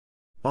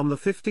 On the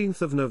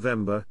 15th of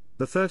November,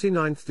 the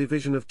 39th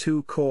Division of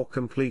 2 Corps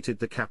completed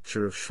the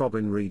capture of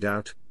Schwabin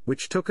Redoubt,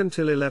 which took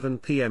until 11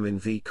 p.m. in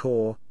V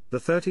Corps. The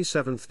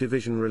 37th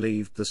Division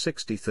relieved the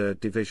 63rd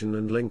Division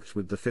and linked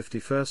with the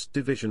 51st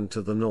Division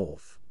to the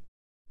north.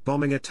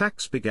 Bombing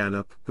attacks began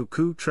up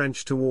Huku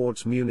Trench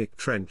towards Munich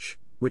Trench,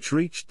 which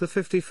reached the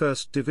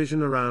 51st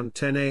Division around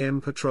 10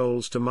 am.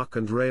 Patrols to muck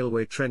and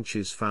railway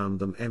trenches found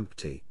them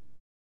empty.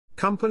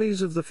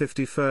 Companies of the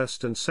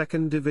 51st and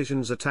 2nd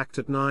Divisions attacked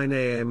at 9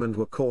 am. And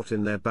were caught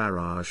in their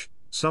barrage,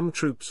 some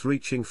troops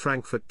reaching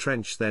Frankfurt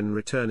Trench then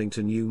returning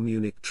to New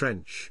Munich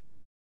Trench.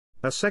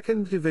 A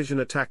 2nd Division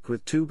attacked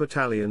with 2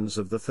 battalions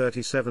of the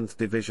 37th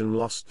Division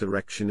lost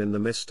direction in the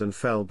mist and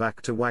fell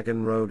back to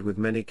Wagon Road with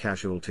many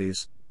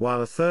casualties,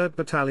 while a 3rd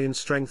Battalion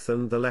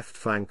strengthened the left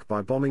flank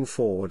by bombing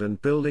forward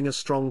and building a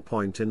strong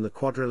point in the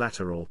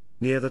quadrilateral,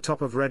 near the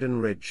top of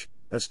Redden Ridge,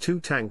 as 2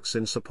 tanks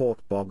in support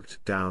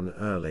bogged down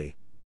early.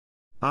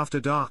 After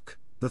dark,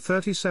 the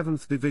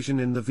 37th Division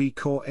in the V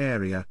Corps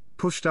area,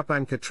 pushed up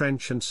Ancre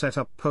Trench and set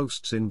up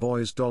posts in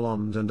Bois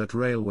d'Hollande and at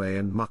railway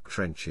and muck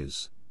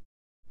trenches.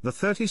 The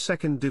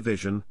 32nd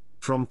Division,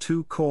 from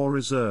 2 Corps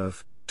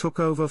Reserve, took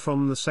over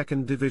from the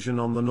 2nd Division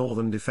on the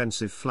northern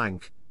defensive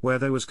flank, where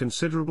there was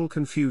considerable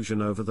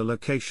confusion over the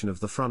location of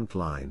the front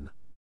line.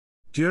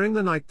 During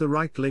the night the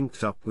right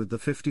linked up with the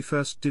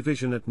 51st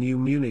Division at New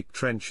Munich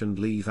Trench and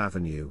Leave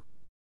Avenue.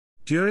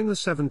 During the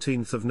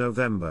 17th of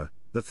November,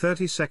 the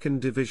 32nd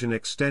Division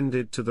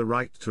extended to the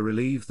right to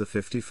relieve the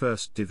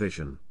 51st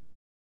Division.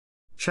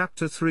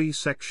 Chapter 3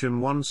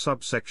 Section 1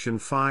 Subsection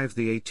 5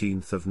 The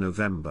 18th of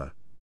November.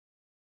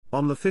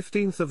 On the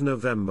 15th of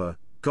November,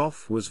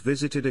 Gough was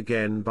visited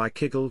again by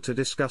Kigel to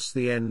discuss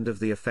the end of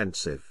the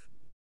offensive.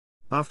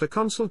 After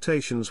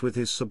consultations with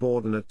his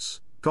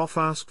subordinates, Gough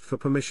asked for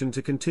permission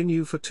to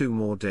continue for 2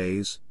 more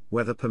days,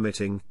 weather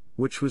permitting,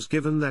 which was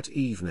given that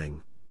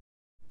evening.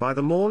 By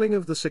the morning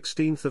of the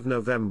 16th of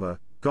November,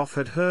 Gough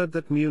had heard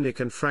that Munich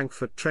and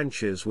Frankfurt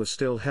trenches were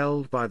still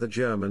held by the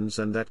Germans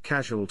and that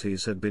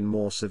casualties had been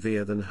more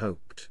severe than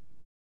hoped.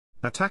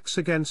 Attacks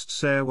against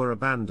Serre were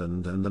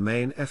abandoned and the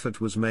main effort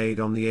was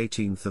made on the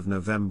 18th of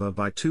November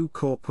by 2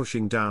 Corps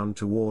pushing down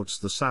towards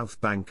the south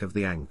bank of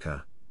the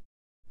Ancre.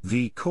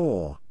 V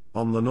Corps,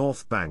 on the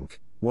north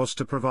bank, was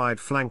to provide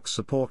flank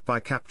support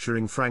by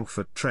capturing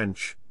Frankfurt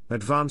Trench,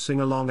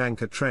 advancing along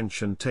Ancre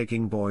Trench and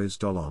taking Bois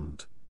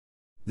d'Hollande.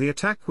 The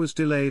attack was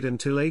delayed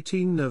until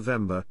 18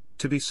 November,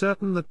 to be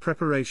certain that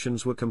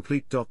preparations were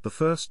complete. The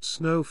first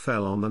snow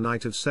fell on the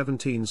night of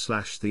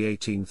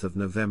 17/18th of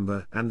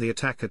November and the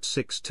attack at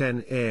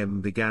 6:10 am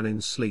began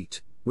in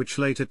sleet, which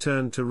later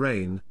turned to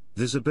rain,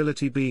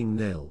 visibility being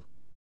nil.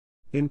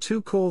 In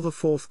 2 Corps the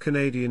 4th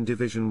Canadian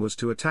Division was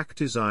to attack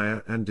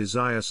Desire and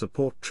Desire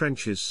support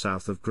trenches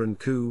south of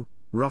Grencourt,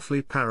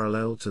 roughly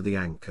parallel to the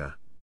Ancre.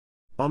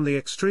 On the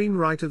extreme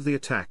right of the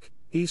attack,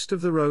 east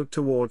of the road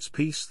towards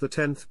Peace, the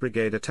 10th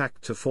Brigade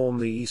attacked to form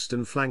the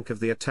eastern flank of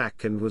the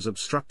attack and was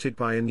obstructed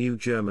by a new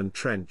German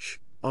trench.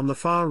 On the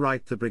far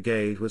right the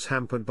brigade was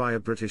hampered by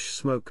a British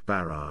smoke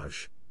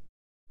barrage.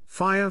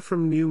 Fire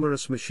from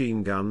numerous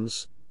machine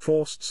guns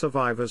forced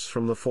survivors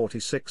from the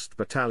 46th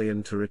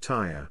Battalion to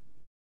retire.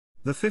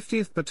 The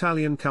 50th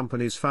Battalion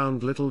companies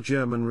found little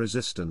German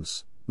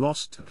resistance,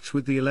 lost touch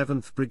with the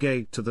 11th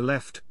Brigade to the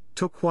left,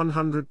 took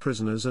 100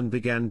 prisoners and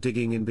began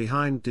digging in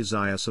behind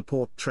Desire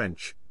support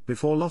trench,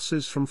 before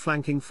losses from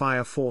flanking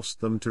fire forced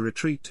them to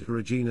retreat to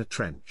Regina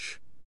Trench.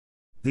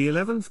 The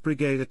 11th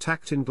Brigade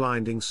attacked in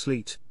blinding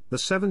sleet, the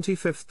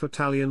 75th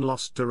Battalion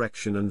lost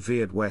direction and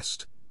veered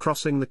west,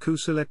 crossing the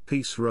Courcelette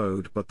Peace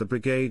Road, but the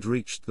brigade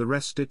reached the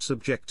rest its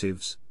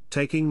objectives,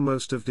 taking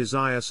most of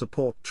Desire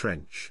support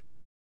trench.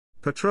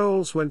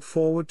 Patrols went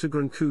forward to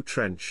Grencourt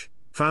Trench,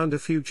 found a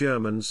few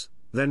Germans,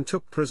 then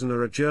took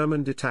prisoner a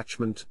German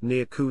detachment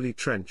near Cooley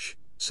Trench,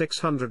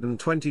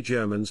 620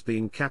 Germans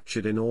being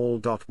captured in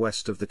all.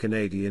 West of the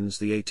Canadians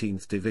the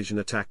 18th Division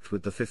attacked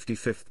with the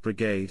 55th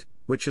Brigade,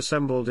 which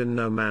assembled in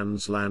no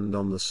man's land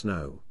on the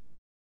snow.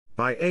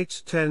 By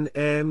 8:10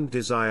 am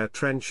Desire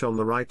Trench on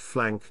the right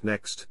flank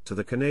next to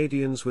the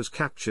Canadians was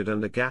captured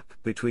and a gap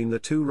between the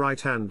 2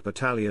 right-hand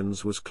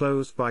battalions was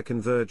closed by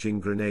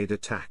converging grenade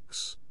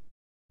attacks.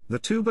 The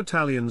 2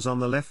 battalions on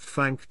the left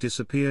flank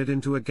disappeared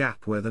into a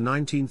gap where the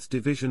 19th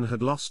Division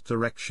had lost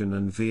direction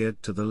and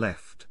veered to the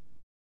left.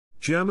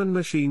 German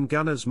machine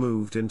gunners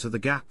moved into the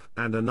gap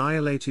and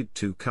annihilated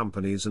 2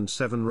 companies, and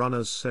 7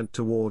 runners sent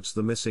towards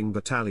the missing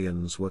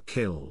battalions were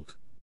killed.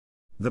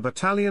 The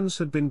battalions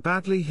had been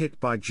badly hit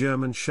by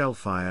German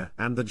shellfire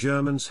and the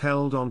Germans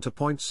held on to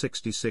point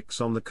 66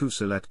 on the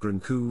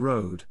Courcelette-Grencourt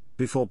road,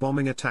 before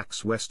bombing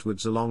attacks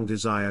westwards along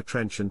Desire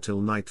Trench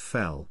until night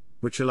fell,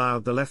 which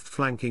allowed the left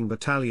flanking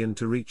battalion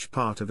to reach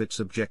part of its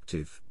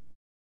objective.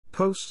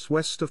 Posts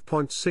west of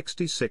Point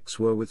 66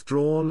 were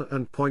withdrawn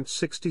and Point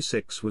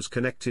 66 was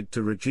connected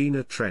to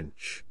Regina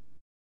Trench.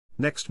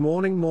 Next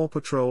morning more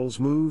patrols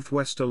moved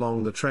west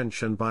along the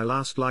trench, and by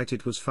last light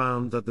it was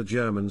found that the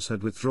Germans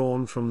had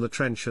withdrawn from the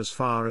trench as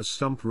far as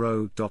Stump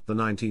Road. The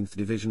 19th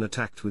Division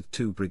attacked with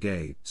 2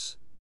 brigades.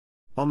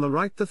 On the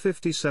right, the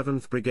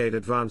 57th Brigade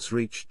advance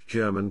reached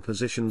German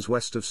positions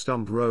west of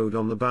Stump Road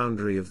on the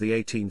boundary of the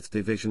 18th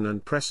Division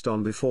and pressed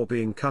on before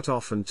being cut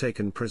off and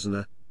taken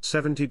prisoner,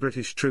 70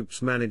 British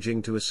troops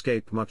managing to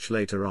escape much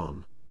later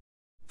on.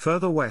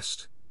 Further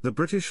west, the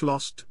British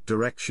lost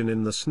direction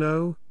in the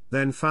snow,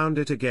 then found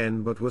it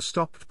again but were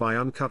stopped by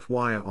uncut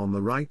wire on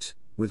the right,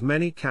 with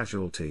many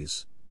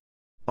casualties.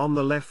 On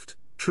the left,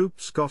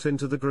 troops got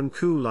into the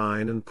Grencourt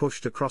line and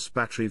pushed across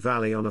Battery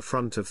Valley on a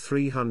front of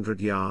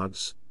 300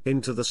 yards,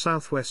 into the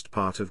southwest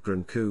part of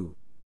Grencourt.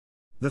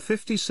 The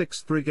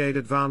 56th Brigade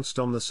advanced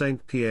on the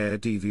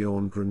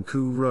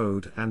Saint-Pierre-de-Viorne-Grencourt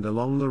road and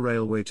along the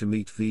railway to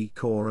meet V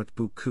Corps at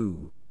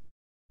Beaucoup.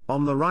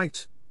 On the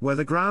right, where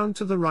the ground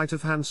to the right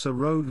of Hansa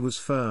Road was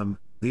firm,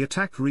 the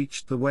attack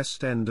reached the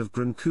west end of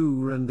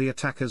Grencourt and the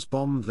attackers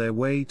bombed their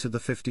way to the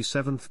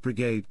 57th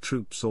Brigade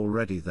troops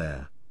already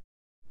there.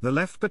 The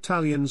left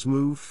battalions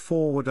moved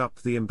forward up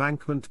the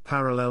embankment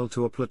parallel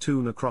to a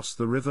platoon across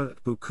the river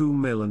at Beaucoup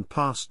Mill and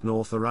passed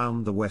north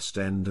around the west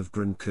end of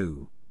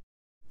Grencourt.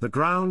 The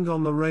ground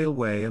on the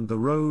railway and the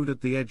road at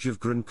the edge of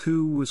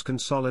Grencourt was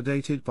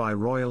consolidated by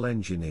Royal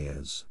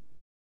Engineers.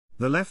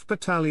 The left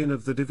battalion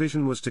of the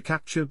division was to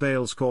capture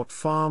Balescourt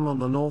Farm on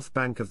the north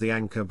bank of the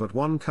Ancre, but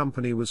one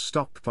company was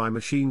stopped by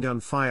machine gun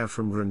fire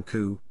from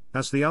Grencourt,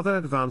 as the other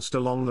advanced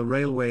along the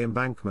railway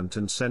embankment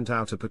and sent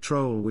out a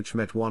patrol which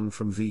met one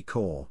from V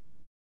Corps.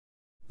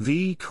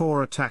 V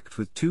Corps attacked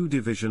with 2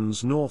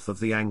 divisions north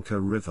of the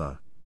Ancre River.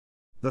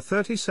 The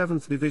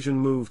 37th Division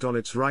moved on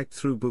its right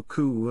through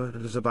Beaucoup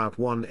and at about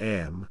 1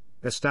 am,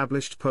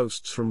 established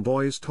posts from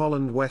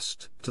Bois-Holland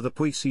west to the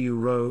Puisieux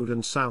Road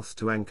and south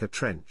to Ancre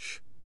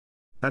Trench.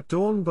 At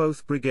dawn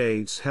both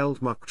brigades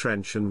held Muck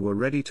Trench and were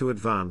ready to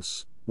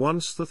advance,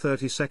 once the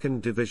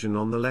 32nd Division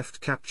on the left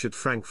captured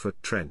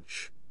Frankfurt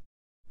Trench.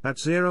 At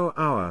 0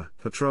 hour,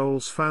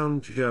 patrols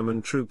found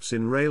German troops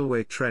in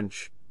Railway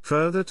Trench.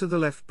 Further to the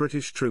left,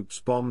 British troops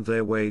bombed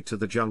their way to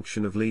the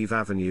junction of Leave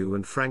Avenue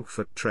and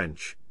Frankfurt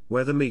Trench,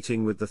 where the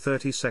meeting with the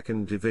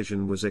 32nd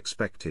Division was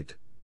expected.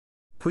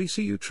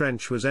 Puisieux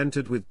Trench was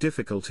entered with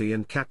difficulty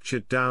and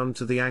captured down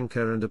to the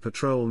Ancre, and a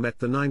patrol met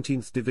the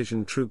 19th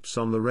Division troops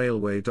on the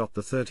railway. The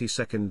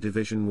 32nd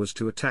Division was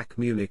to attack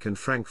Munich and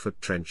Frankfurt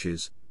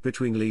Trenches,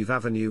 between Leave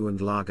Avenue and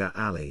Lager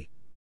Alley.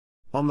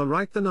 On the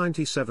right, the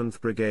 97th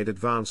Brigade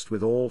advanced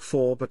with all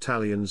 4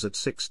 battalions at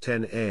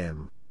 6:10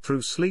 am,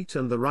 through sleet,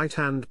 and the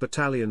right-hand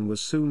battalion was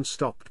soon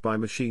stopped by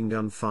machine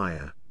gun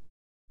fire.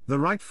 The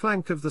right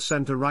flank of the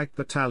centre-right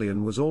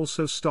battalion was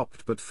also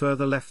stopped, but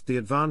further left the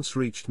advance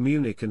reached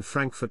Munich and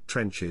Frankfurt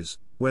Trenches,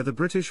 where the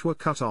British were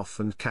cut off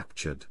and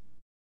captured.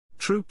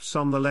 Troops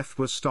on the left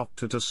were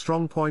stopped at a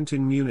strong point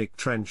in Munich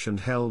Trench and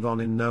held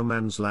on in no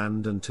man's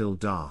land until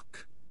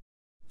dark.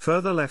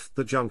 Further left,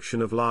 the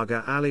junction of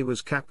Lager Alley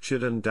was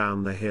captured, and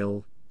down the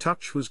hill,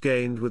 touch was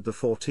gained with the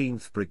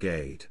 14th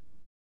Brigade.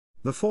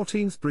 The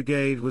 14th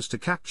Brigade was to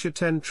capture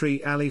 10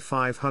 Tree Alley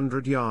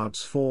 500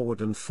 yards forward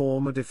and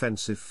form a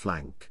defensive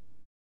flank.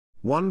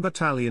 One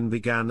battalion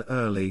began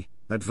early,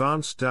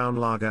 advanced down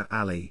Lager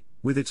Alley,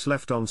 with its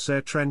left on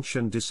Serre Trench,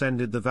 and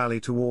descended the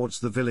valley towards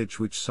the village,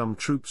 which some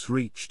troops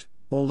reached,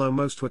 although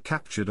most were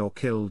captured or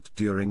killed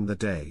during the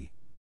day.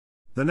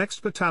 The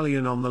next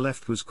battalion on the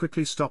left was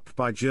quickly stopped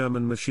by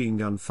German machine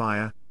gun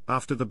fire,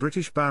 after the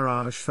British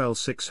barrage fell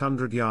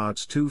 600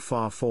 yards too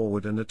far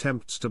forward and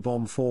attempts to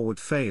bomb forward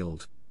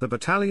failed, the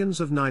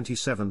battalions of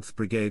 97th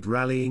Brigade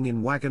rallying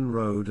in Wagon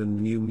Road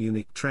and New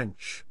Munich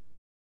Trench.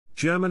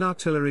 German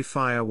artillery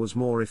fire was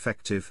more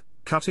effective,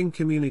 cutting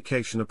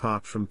communication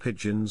apart from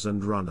pigeons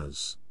and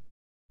runners.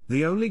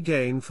 The only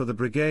gain for the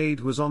brigade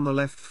was on the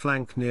left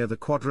flank near the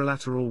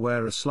quadrilateral,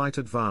 where a slight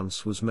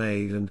advance was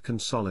made and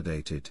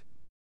consolidated.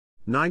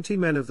 90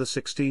 men of the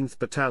 16th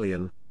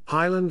Battalion,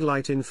 Highland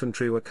Light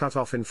Infantry, were cut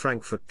off in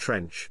Frankfurt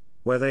Trench,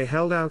 where they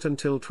held out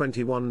until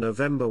 21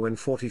 November, when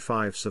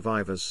 45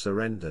 survivors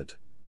surrendered.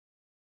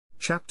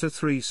 Chapter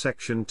 3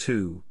 Section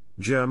 2,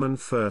 German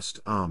First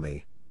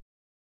Army.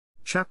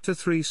 Chapter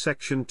 3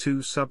 Section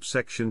 2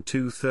 Subsection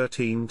 2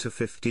 13 to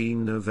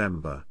 15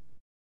 November.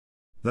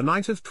 The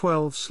night of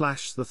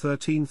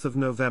 12/13 of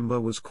November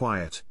was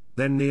quiet,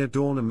 then near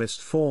dawn a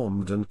mist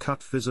formed and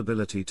cut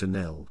visibility to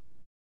nil.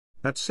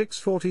 At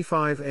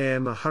 6:45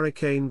 am a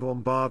hurricane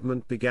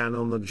bombardment began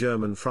on the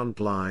German front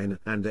line,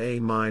 and a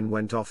mine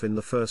went off in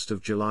the 1st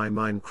of July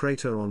mine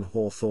crater on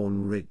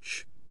Hawthorne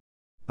Ridge.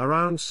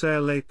 Around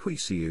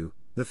Serre-les-Puisieux,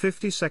 the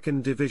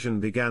 52nd Division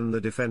began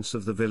the defense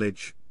of the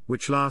village,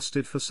 which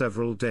lasted for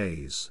several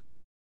days.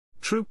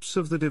 Troops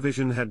of the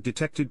division had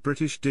detected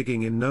British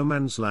digging in no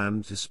man's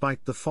land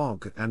despite the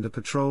fog, and a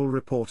patrol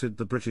reported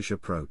the British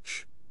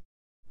approach.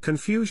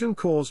 Confusion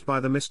caused by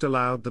the mist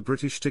allowed the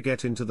British to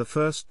get into the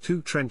first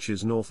two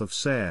trenches north of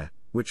Serre,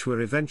 which were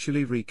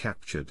eventually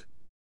recaptured.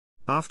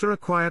 After a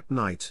quiet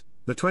night,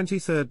 the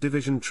 23rd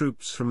Division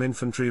troops from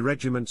Infantry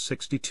Regiment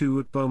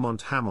 62 at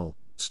Beaumont Hamel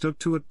stood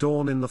to at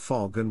dawn in the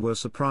fog and were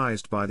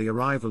surprised by the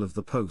arrival of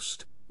the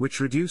post, which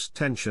reduced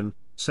tension.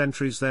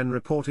 Sentries then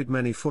reported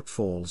many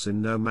footfalls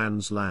in no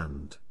man's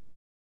land.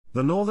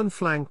 The northern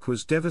flank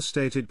was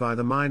devastated by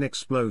the mine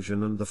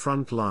explosion and the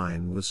front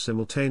line was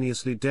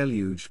simultaneously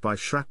deluged by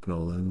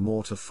shrapnel and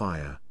mortar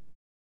fire.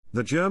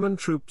 The German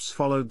troops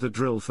followed the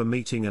drill for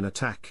meeting an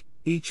attack,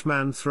 each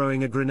man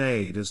throwing a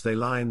grenade as they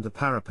lined the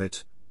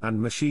parapet,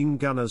 and machine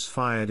gunners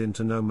fired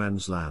into no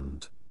man's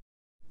land.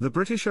 The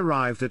British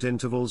arrived at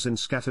intervals in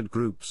scattered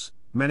groups,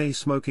 many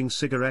smoking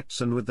cigarettes,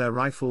 and with their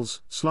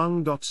rifles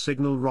slung.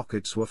 Signal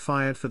rockets were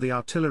fired for the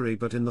artillery,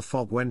 but in the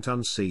fog went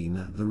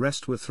unseen. The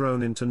rest were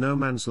thrown into no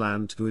man's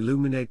land to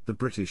illuminate the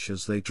British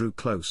as they drew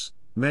close,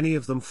 many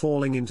of them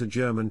falling into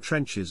German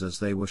trenches as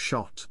they were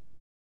shot.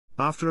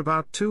 After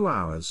about 2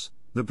 hours,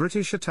 the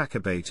British attack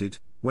abated,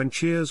 when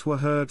cheers were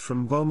heard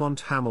from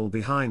Beaumont Hamel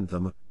behind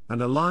them,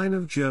 and a line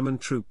of German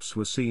troops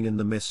were seen in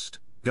the mist,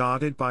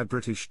 guarded by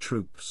British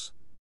troops.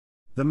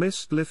 The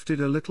mist lifted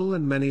a little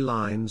and many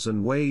lines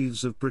and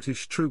waves of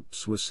British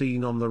troops were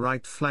seen on the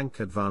right flank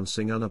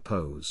advancing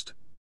unopposed.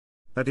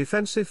 A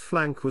defensive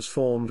flank was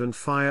formed and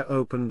fire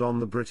opened on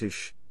the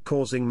British,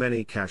 causing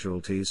many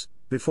casualties,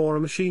 before a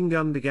machine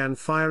gun began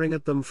firing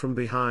at them from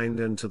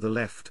behind and to the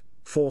left,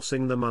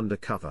 forcing them under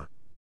cover.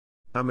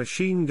 A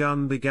machine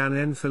gun began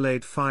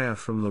enfilade fire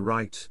from the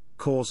right,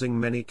 causing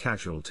many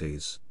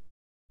casualties.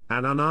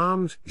 An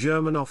unarmed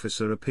German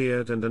officer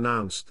appeared and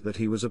announced that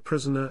he was a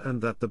prisoner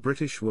and that the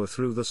British were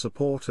through the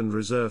support and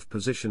reserve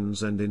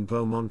positions and in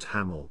Beaumont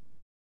Hamel.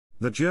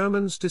 The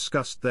Germans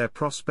discussed their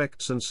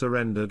prospects and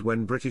surrendered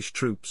when British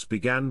troops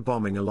began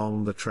bombing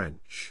along the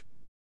trench.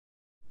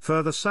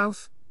 Further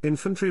south,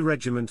 Infantry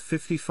Regiment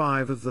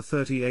 55 of the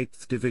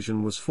 38th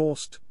Division was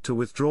forced to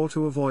withdraw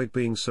to avoid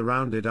being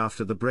surrounded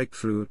after the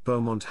breakthrough at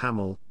Beaumont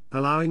Hamel,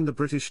 allowing the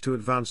British to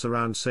advance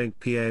around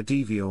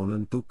Saint-Pierre-d'Evian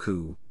and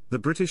Boucau, the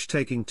British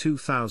taking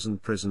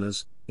 2,000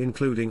 prisoners,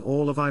 including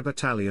all of I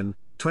Battalion,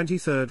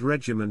 23rd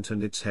Regiment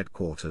and its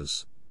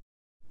headquarters.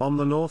 On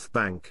the north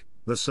bank,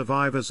 the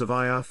survivors of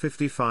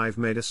IR-55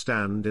 made a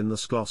stand in the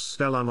Schloss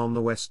Stellung on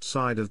the west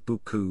side of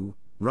Boucau,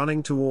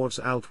 running towards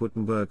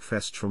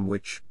Alt-Württemberg-Fest, from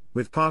which,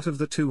 with part of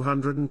the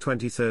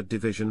 223rd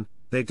Division,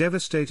 they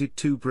devastated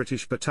two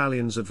British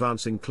battalions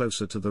advancing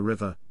closer to the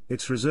river.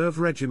 Its reserve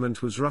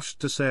regiment was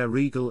rushed to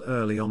Serre-Riegel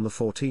early on the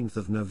 14th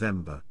of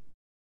November.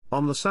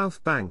 On the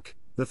south bank,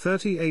 the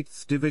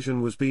 38th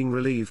Division was being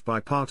relieved by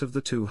part of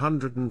the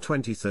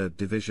 223rd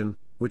Division,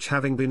 which,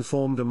 having been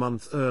formed a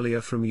month earlier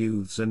from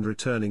youths and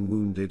returning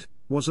wounded,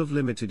 was of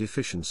limited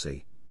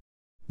efficiency.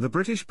 The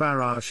British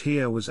barrage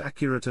here was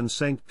accurate and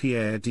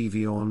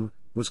Saint-Pierre-d'Evian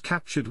was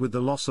captured with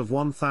the loss of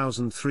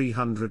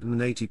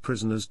 1,380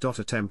 prisoners.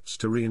 Attempts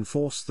to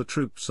reinforce the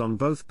troops on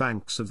both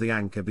banks of the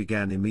Ancre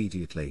began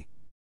immediately.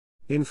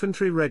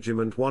 Infantry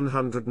Regiment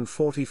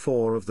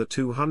 144 of the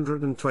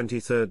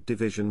 223rd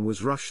Division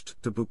was rushed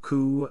to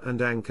Boucau and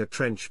Ancre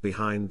Trench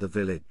behind the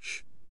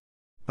village.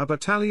 A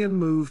battalion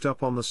moved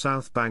up on the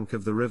south bank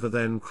of the river,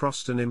 then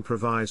crossed an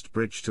improvised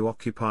bridge to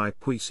occupy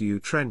Puisieux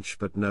Trench,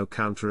 but no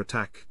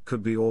counterattack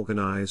could be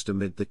organized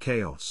amid the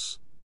chaos.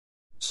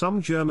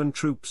 Some German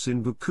troops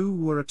in Boucau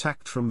were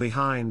attacked from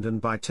behind, and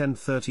by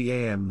 10:30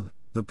 am,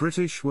 the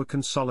British were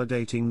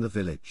consolidating the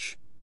village.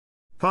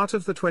 Part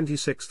of the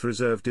 26th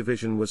Reserve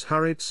Division was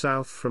hurried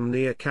south from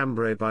near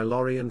Cambrai by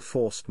lorry and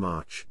forced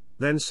march,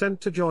 then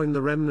sent to join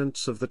the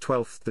remnants of the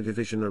 12th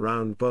Division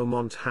around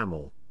Beaumont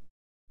Hamel.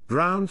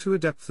 Ground to a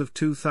depth of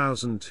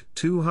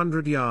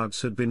 2,200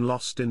 yards had been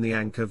lost in the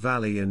Ancre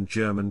Valley, and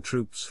German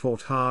troops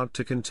fought hard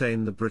to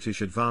contain the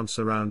British advance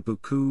around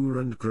Boucau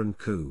and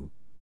Gruncourt.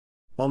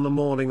 On the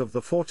morning of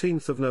the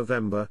 14th of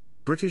November,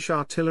 British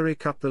artillery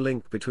cut the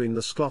link between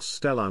the Schloss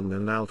Stellung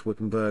and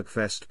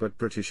Alt-Württemberg-Fest, but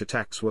British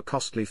attacks were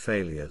costly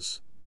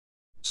failures.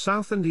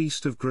 South and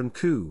east of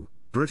Gruncourt,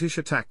 British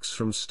attacks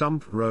from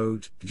Stump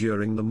Road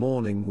during the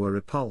morning were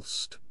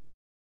repulsed.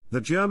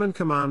 The German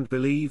command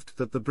believed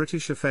that the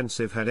British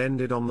offensive had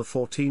ended on the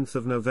 14th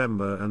of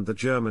November, and the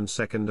German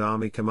Second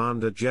Army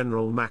Commander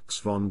General Max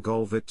von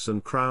Gollwitz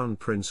and Crown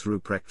Prince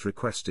Ruprecht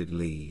requested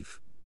leave.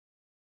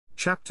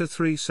 Chapter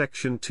 3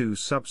 Section 2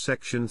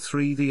 Subsection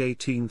 3 The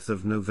 18th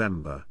of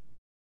November.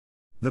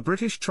 The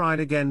British tried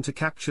again to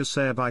capture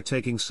Serre by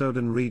taking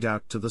Soden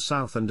Redoubt to the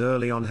south, and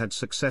early on had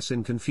success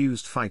in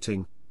confused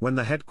fighting, when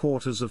the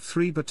headquarters of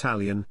 3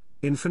 Battalion,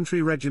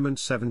 Infantry Regiment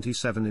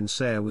 77 in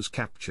Serre was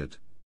captured.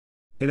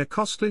 In a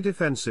costly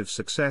defensive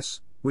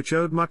success, which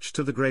owed much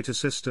to the great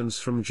assistance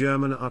from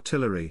German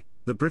artillery,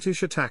 the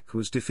British attack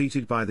was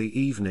defeated by the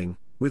evening,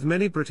 with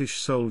many British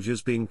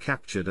soldiers being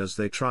captured as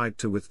they tried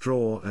to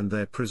withdraw and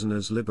their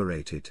prisoners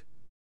liberated.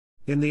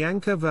 In the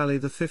Ancre Valley,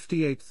 the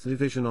 58th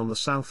Division on the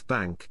south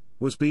bank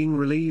was being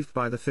relieved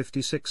by the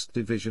 56th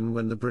Division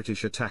when the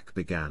British attack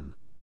began.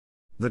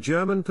 The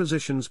German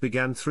positions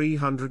began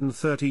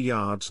 330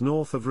 yards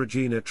north of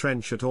Regina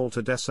Trench at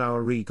Alta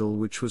Dessauer Riegel,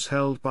 which was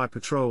held by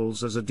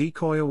patrols as a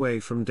decoy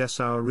away from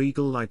Dessauer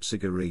Riegel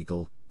Leipziger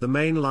Riegel, the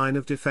main line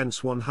of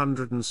defense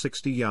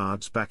 160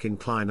 yards back in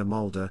Kleine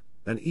Mulde,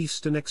 an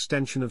eastern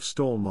extension of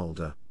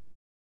Stahlmulde.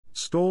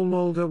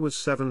 Stahlmulde was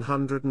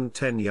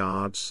 710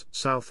 yards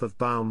south of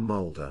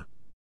Baumulde.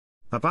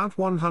 About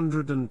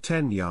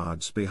 110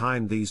 yards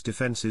behind these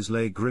defences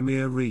lay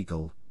Grimmier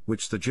Riegel,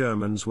 which the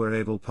Germans were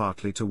able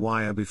partly to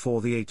wire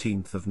before the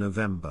 18th of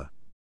November.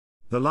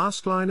 The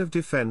last line of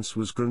defence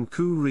was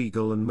Grunku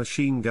Riegel and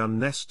machine gun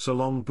nests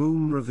along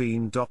Boom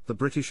Ravine. The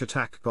British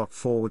attack got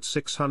forward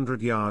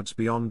 600 yards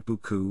beyond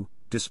Buku,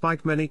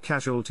 despite many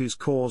casualties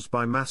caused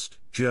by massed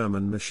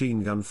German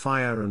machine gun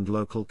fire and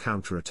local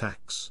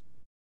counterattacks.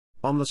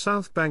 On the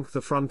south bank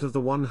the front of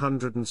the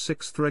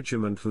 106th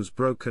Regiment was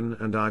broken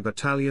and I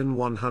Battalion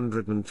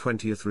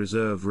 120th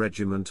Reserve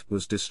Regiment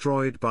was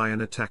destroyed by an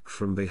attack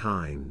from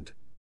behind.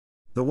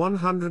 The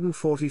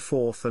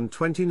 144th and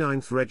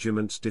 29th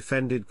Regiments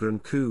defended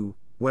Grunku,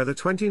 where the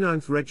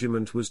 29th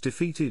Regiment was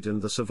defeated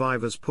and the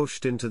survivors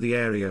pushed into the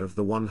area of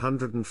the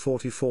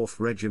 144th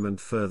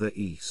Regiment further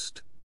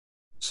east.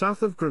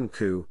 South of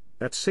Grunku,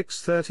 at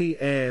 6:30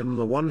 am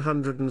the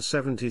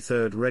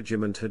 173rd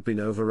Regiment had been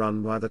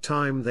overrun by the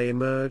time they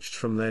emerged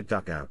from their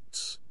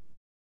dugouts.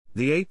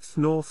 The 8th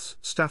North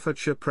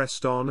Staffordshire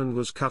pressed on and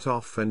was cut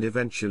off and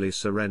eventually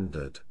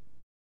surrendered.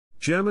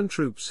 German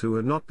troops who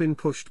had not been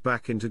pushed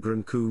back into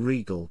Grunku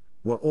Riegel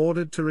were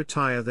ordered to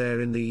retire there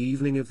in the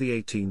evening of the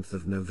 18th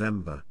of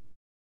November.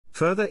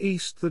 Further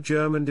east the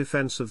German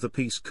defence of the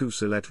Peace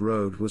Courcelette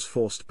road was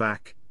forced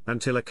back,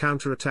 until a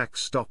counterattack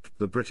stopped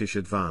the British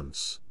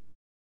advance.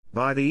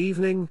 By the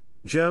evening,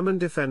 German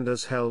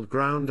defenders held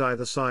ground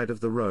either side of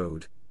the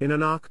road, in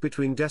an arc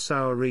between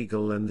Dessauer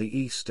Riegel and the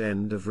east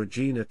end of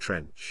Regina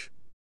Trench.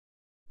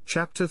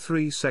 Chapter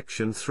 3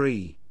 Section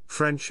 3,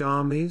 French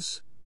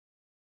Armies.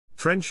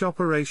 French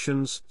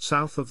operations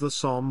south of the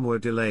Somme were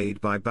delayed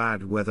by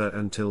bad weather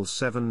until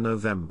 7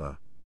 November.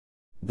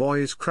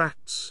 Bois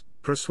Kratz,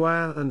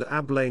 Pressoir and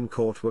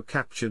Ablaincourt were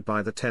captured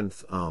by the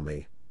 10th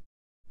Army.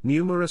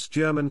 Numerous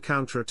German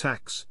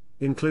counterattacks,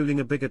 including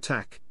a big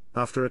attack,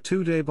 after a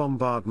two-day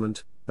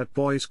bombardment, at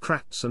Bois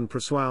Kratz and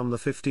Pressoir on the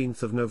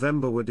 15th of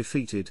November were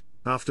defeated,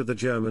 after the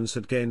Germans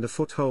had gained a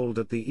foothold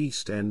at the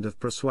east end of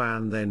Pressoir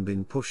and then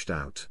been pushed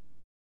out.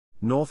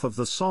 North of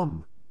the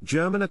Somme,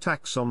 German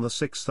attacks on the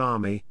 6th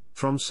Army,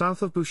 from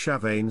south of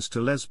Bouchavanes to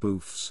Les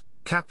Bouffes,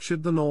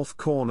 captured the north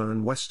corner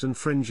and western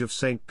fringe of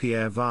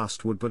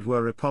Saint-Pierre-Vastwood but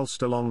were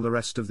repulsed along the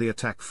rest of the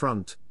attack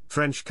front.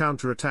 French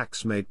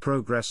counterattacks made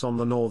progress on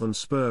the northern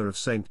spur of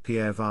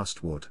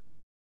Saint-Pierre-Vastwood.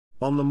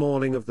 On the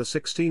morning of the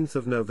 16th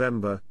of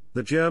November,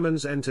 the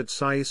Germans entered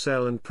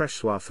Saillisel and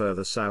Pressoir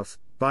further south.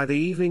 By the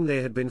evening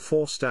they had been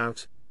forced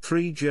out.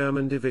 3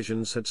 German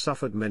divisions had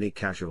suffered many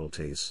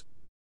casualties.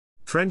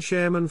 French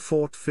airmen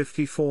fought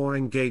 54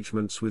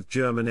 engagements with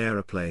German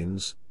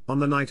aeroplanes. On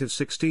the night of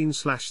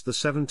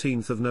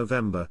 16/17 of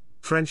November,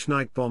 French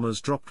night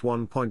bombers dropped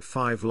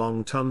 1.5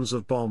 long tons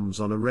of bombs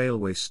on a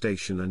railway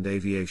station and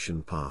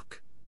aviation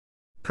park.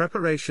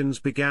 Preparations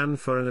began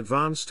for an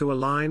advance to a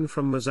line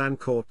from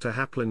Mazancourt to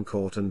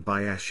Haplincourt and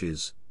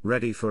Bayaches,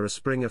 ready for a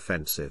spring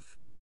offensive.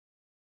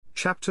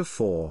 Chapter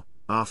 4,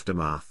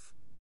 Aftermath.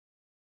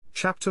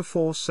 Chapter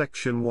 4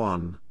 Section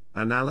 1,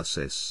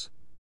 Analysis.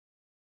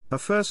 A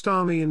First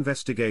Army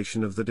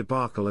investigation of the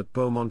debacle at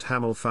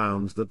Beaumont-Hamel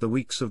found that the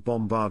weeks of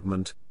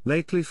bombardment,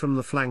 lately from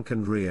the flank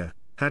and rear,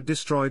 had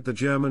destroyed the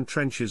German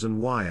trenches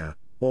and wire,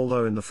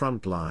 although in the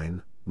front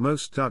line,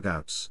 most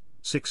dugouts,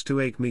 6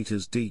 to 8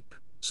 meters deep,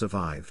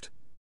 survived.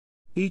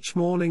 Each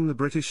morning the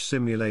British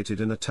simulated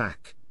an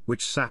attack,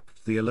 which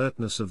sapped the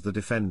alertness of the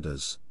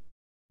defenders.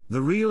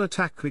 The real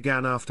attack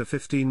began after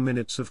 15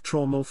 minutes of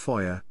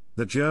Traumel-Feuer.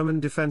 The German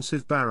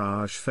defensive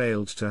barrage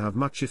failed to have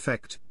much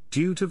effect,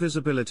 due to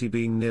visibility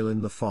being nil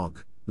in the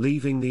fog,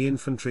 leaving the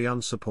infantry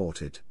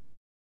unsupported.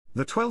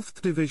 The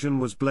 12th Division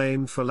was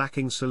blamed for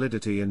lacking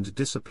solidity and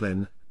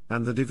discipline,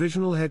 and the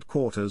divisional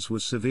headquarters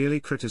was severely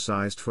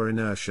criticized for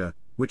inertia,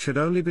 which had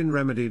only been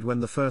remedied when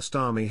the 1st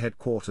Army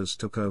headquarters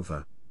took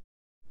over.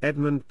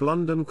 Edmund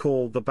Blunden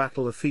called the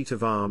battle a feat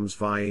of arms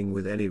vying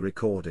with any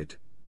recorded.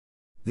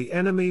 The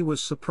enemy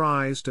was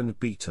surprised and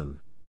beaten.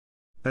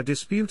 A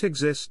dispute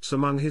exists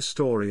among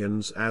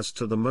historians as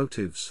to the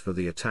motives for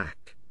the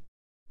attack.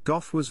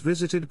 Gough was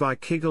visited by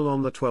Kigel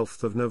on the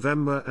 12th of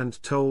November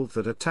and told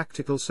that a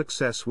tactical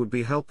success would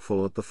be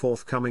helpful at the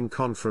forthcoming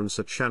conference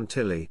at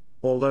Chantilly,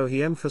 although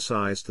he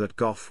emphasized that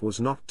Gough was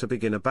not to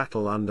begin a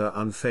battle under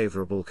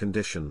unfavorable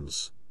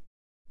conditions.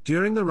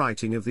 During the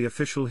writing of the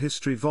official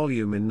history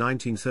volume in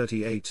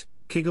 1938,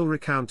 Kigel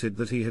recounted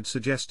that he had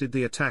suggested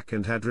the attack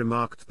and had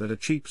remarked that a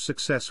cheap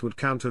success would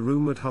counter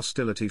rumored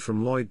hostility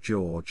from Lloyd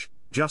George,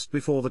 just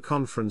before the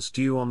conference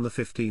due on the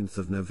 15th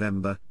of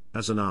November,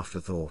 as an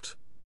afterthought.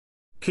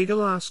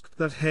 Kigel asked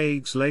that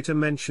Haig's later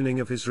mentioning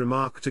of his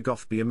remark to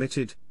Gough be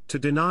omitted, to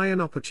deny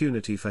an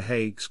opportunity for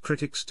Haig's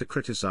critics to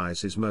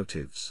criticize his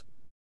motives.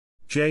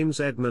 James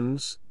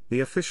Edmonds, the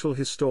official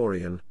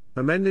historian,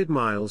 amended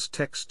Miles'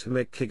 text to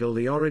make Kegel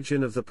the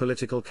origin of the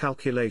political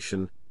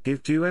calculation,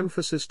 give due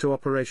emphasis to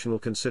operational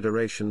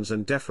considerations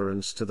and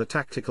deference to the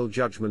tactical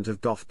judgment of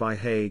Gough by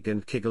Haig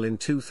and Kegel in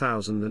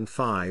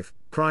 2005.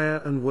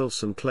 Pryor and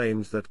Wilson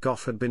claimed that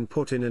Gough had been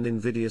put in an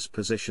invidious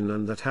position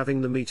and that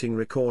having the meeting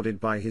recorded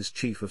by his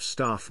Chief of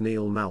Staff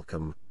Neil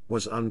Malcolm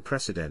was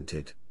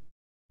unprecedented.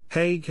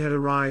 Haig had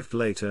arrived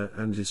later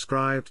and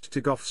described to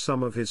Gough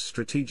some of his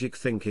strategic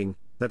thinking,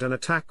 that an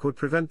attack would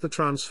prevent the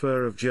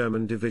transfer of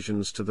German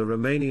divisions to the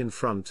Romanian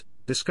front,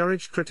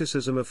 discourage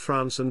criticism of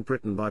France and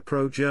Britain by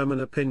pro-German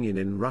opinion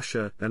in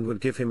Russia and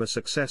would give him a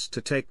success to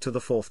take to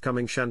the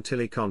forthcoming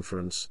Chantilly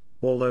conference,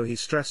 although he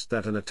stressed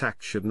that an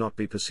attack should not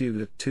be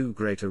pursued at too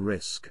great a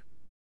risk.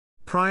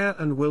 Pryor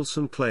and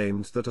Wilson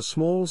claimed that a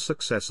small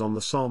success on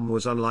the Somme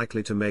was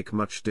unlikely to make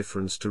much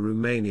difference to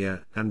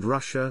Romania and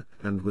Russia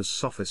and was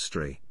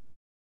sophistry.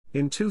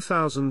 In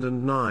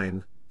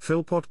 2009,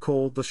 Philpott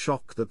called the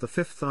shock that the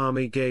Fifth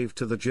Army gave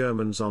to the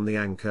Germans on the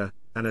Ancre,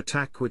 an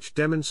attack which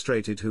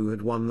demonstrated who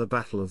had won the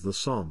Battle of the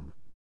Somme.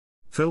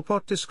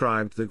 Philpott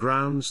described the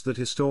grounds that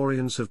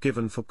historians have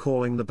given for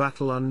calling the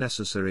battle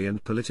unnecessary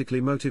and politically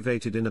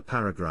motivated in a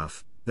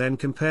paragraph, then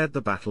compared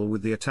the battle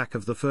with the attack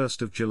of the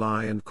 1st of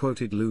July and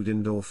quoted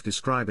Ludendorff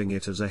describing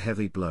it as a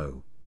heavy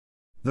blow.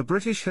 The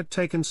British had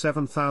taken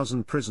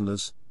 7,000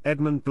 prisoners.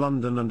 Edmund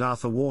Blunden and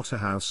Arthur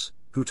Waterhouse,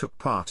 who took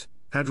part,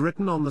 had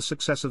written on the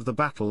success of the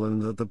battle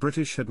and that the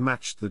British had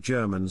matched the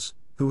Germans,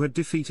 who had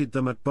defeated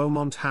them at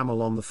Beaumont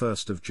Hamel on the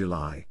 1st of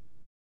July.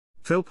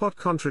 Philpott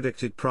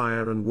contradicted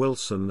Pryor and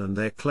Wilson and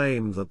their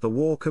claim that the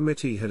War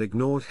Committee had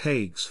ignored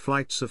Haig's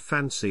flights of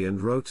fancy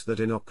and wrote that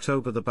in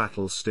October the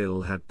battle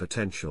still had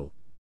potential.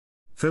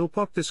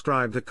 Philpott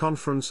described a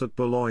conference at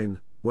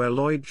Boulogne, where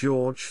Lloyd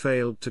George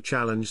failed to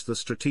challenge the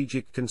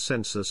strategic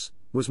consensus,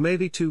 was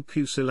maybe too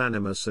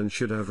pusillanimous and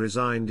should have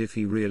resigned if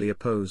he really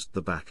opposed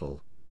the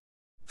battle.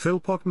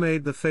 Philpott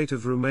made the fate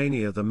of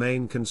Romania the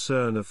main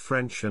concern of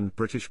French and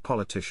British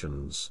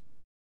politicians.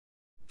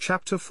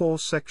 Chapter 4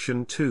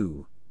 Section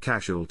 2,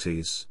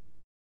 Casualties.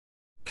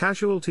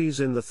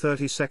 Casualties in the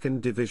 32nd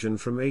Division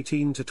from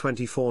 18 to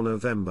 24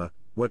 November,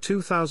 were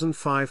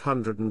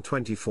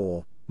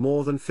 2,524,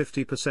 more than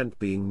 50%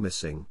 being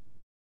missing.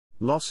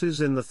 Losses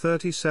in the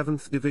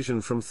 37th Division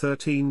from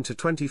 13 to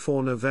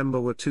 24 November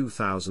were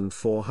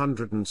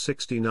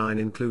 2,469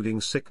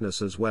 including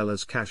sickness as well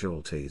as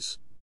casualties.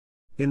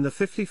 In the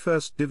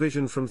 51st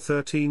Division from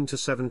 13 to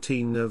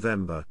 17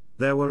 November,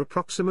 there were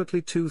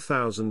approximately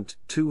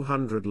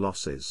 2,200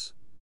 losses.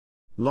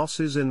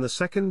 Losses in the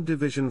 2nd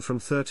Division from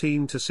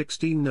 13 to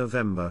 16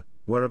 November,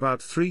 were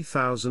about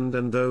 3,000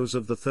 and those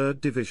of the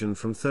 3rd Division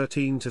from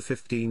 13 to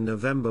 15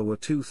 November were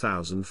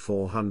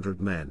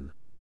 2,400 men.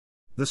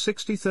 The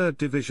 63rd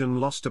Division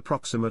lost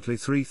approximately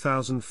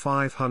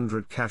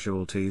 3,500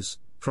 casualties,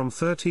 from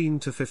 13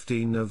 to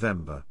 15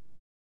 November.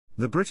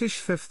 The British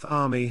Fifth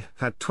Army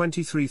had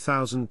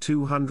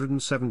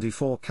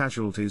 23,274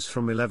 casualties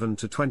from 11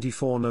 to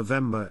 24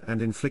 November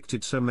and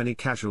inflicted so many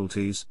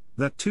casualties,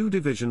 that two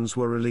divisions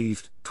were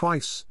relieved,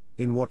 twice,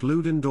 in what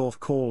Ludendorff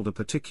called a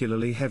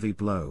particularly heavy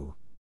blow.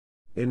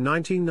 In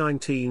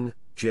 1919,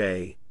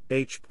 J.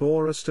 H.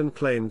 Boriston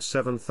claimed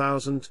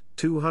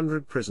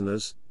 7,200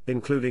 prisoners,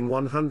 including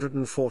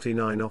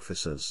 149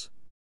 officers.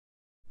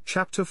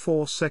 Chapter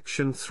 4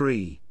 Section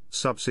 3,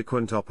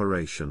 Subsequent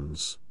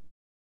Operations.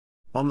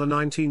 On the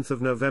 19th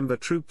of November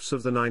troops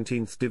of the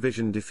 19th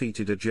Division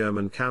defeated a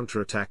German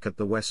counterattack at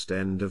the west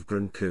end of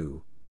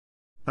Grunku.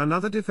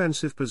 Another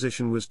defensive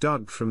position was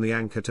dug from the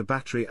Ancre to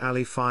Battery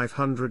Alley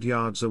 500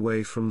 yards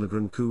away from the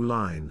Grunku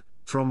line,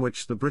 from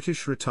which the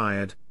British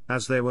retired,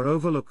 as they were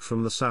overlooked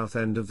from the south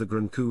end of the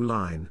Grunku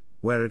line,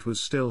 where it was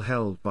still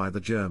held by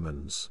the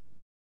Germans.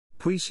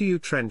 Puisieux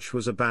Trench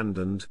was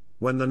abandoned,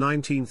 when the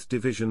 19th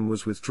Division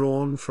was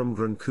withdrawn from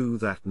Grunku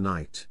that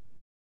night.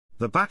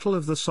 The Battle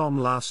of the Somme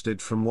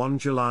lasted from 1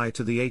 July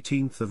to the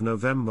 18th of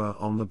November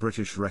on the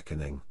British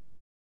reckoning.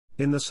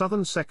 In the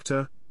southern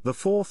sector, the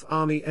Fourth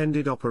Army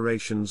ended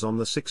operations on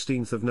the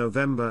 16th of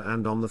November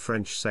and on the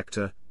French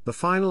sector, the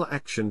final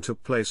action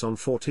took place on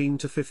 14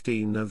 to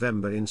 15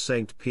 November in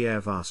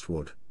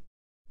Saint-Pierre-Vastwood.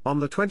 On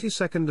the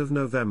 22nd of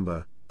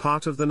November,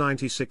 part of the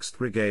 96th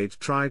Brigade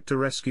tried to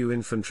rescue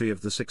infantry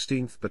of the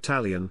 16th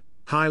Battalion,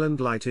 Highland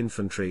Light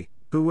Infantry,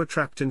 who were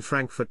trapped in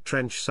Frankfurt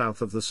Trench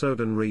south of the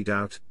Soden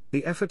redoubt.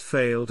 The effort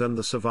failed and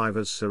the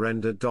survivors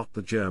surrendered.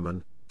 The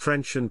German,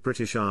 French and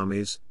British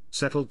armies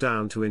settled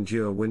down to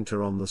endure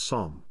winter on the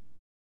Somme.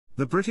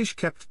 The British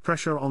kept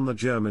pressure on the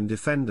German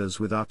defenders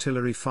with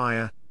artillery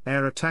fire,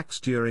 air attacks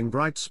during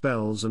bright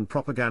spells and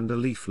propaganda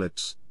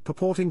leaflets,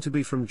 purporting to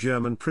be from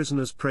German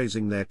prisoners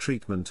praising their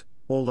treatment,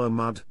 although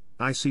mud,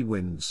 icy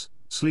winds,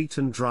 sleet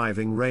and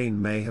driving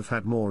rain may have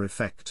had more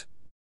effect.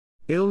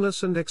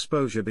 Illness and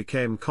exposure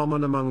became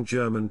common among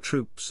German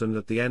troops and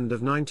at the end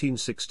of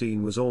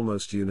 1916 was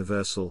almost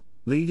universal,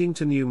 leading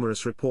to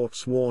numerous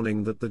reports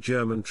warning that the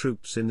German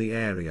troops in the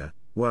area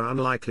were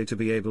unlikely to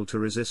be able to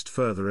resist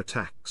further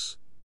attacks.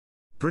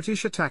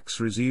 British attacks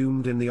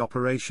resumed in the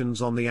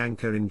operations on the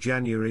Ancre in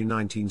January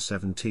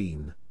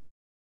 1917.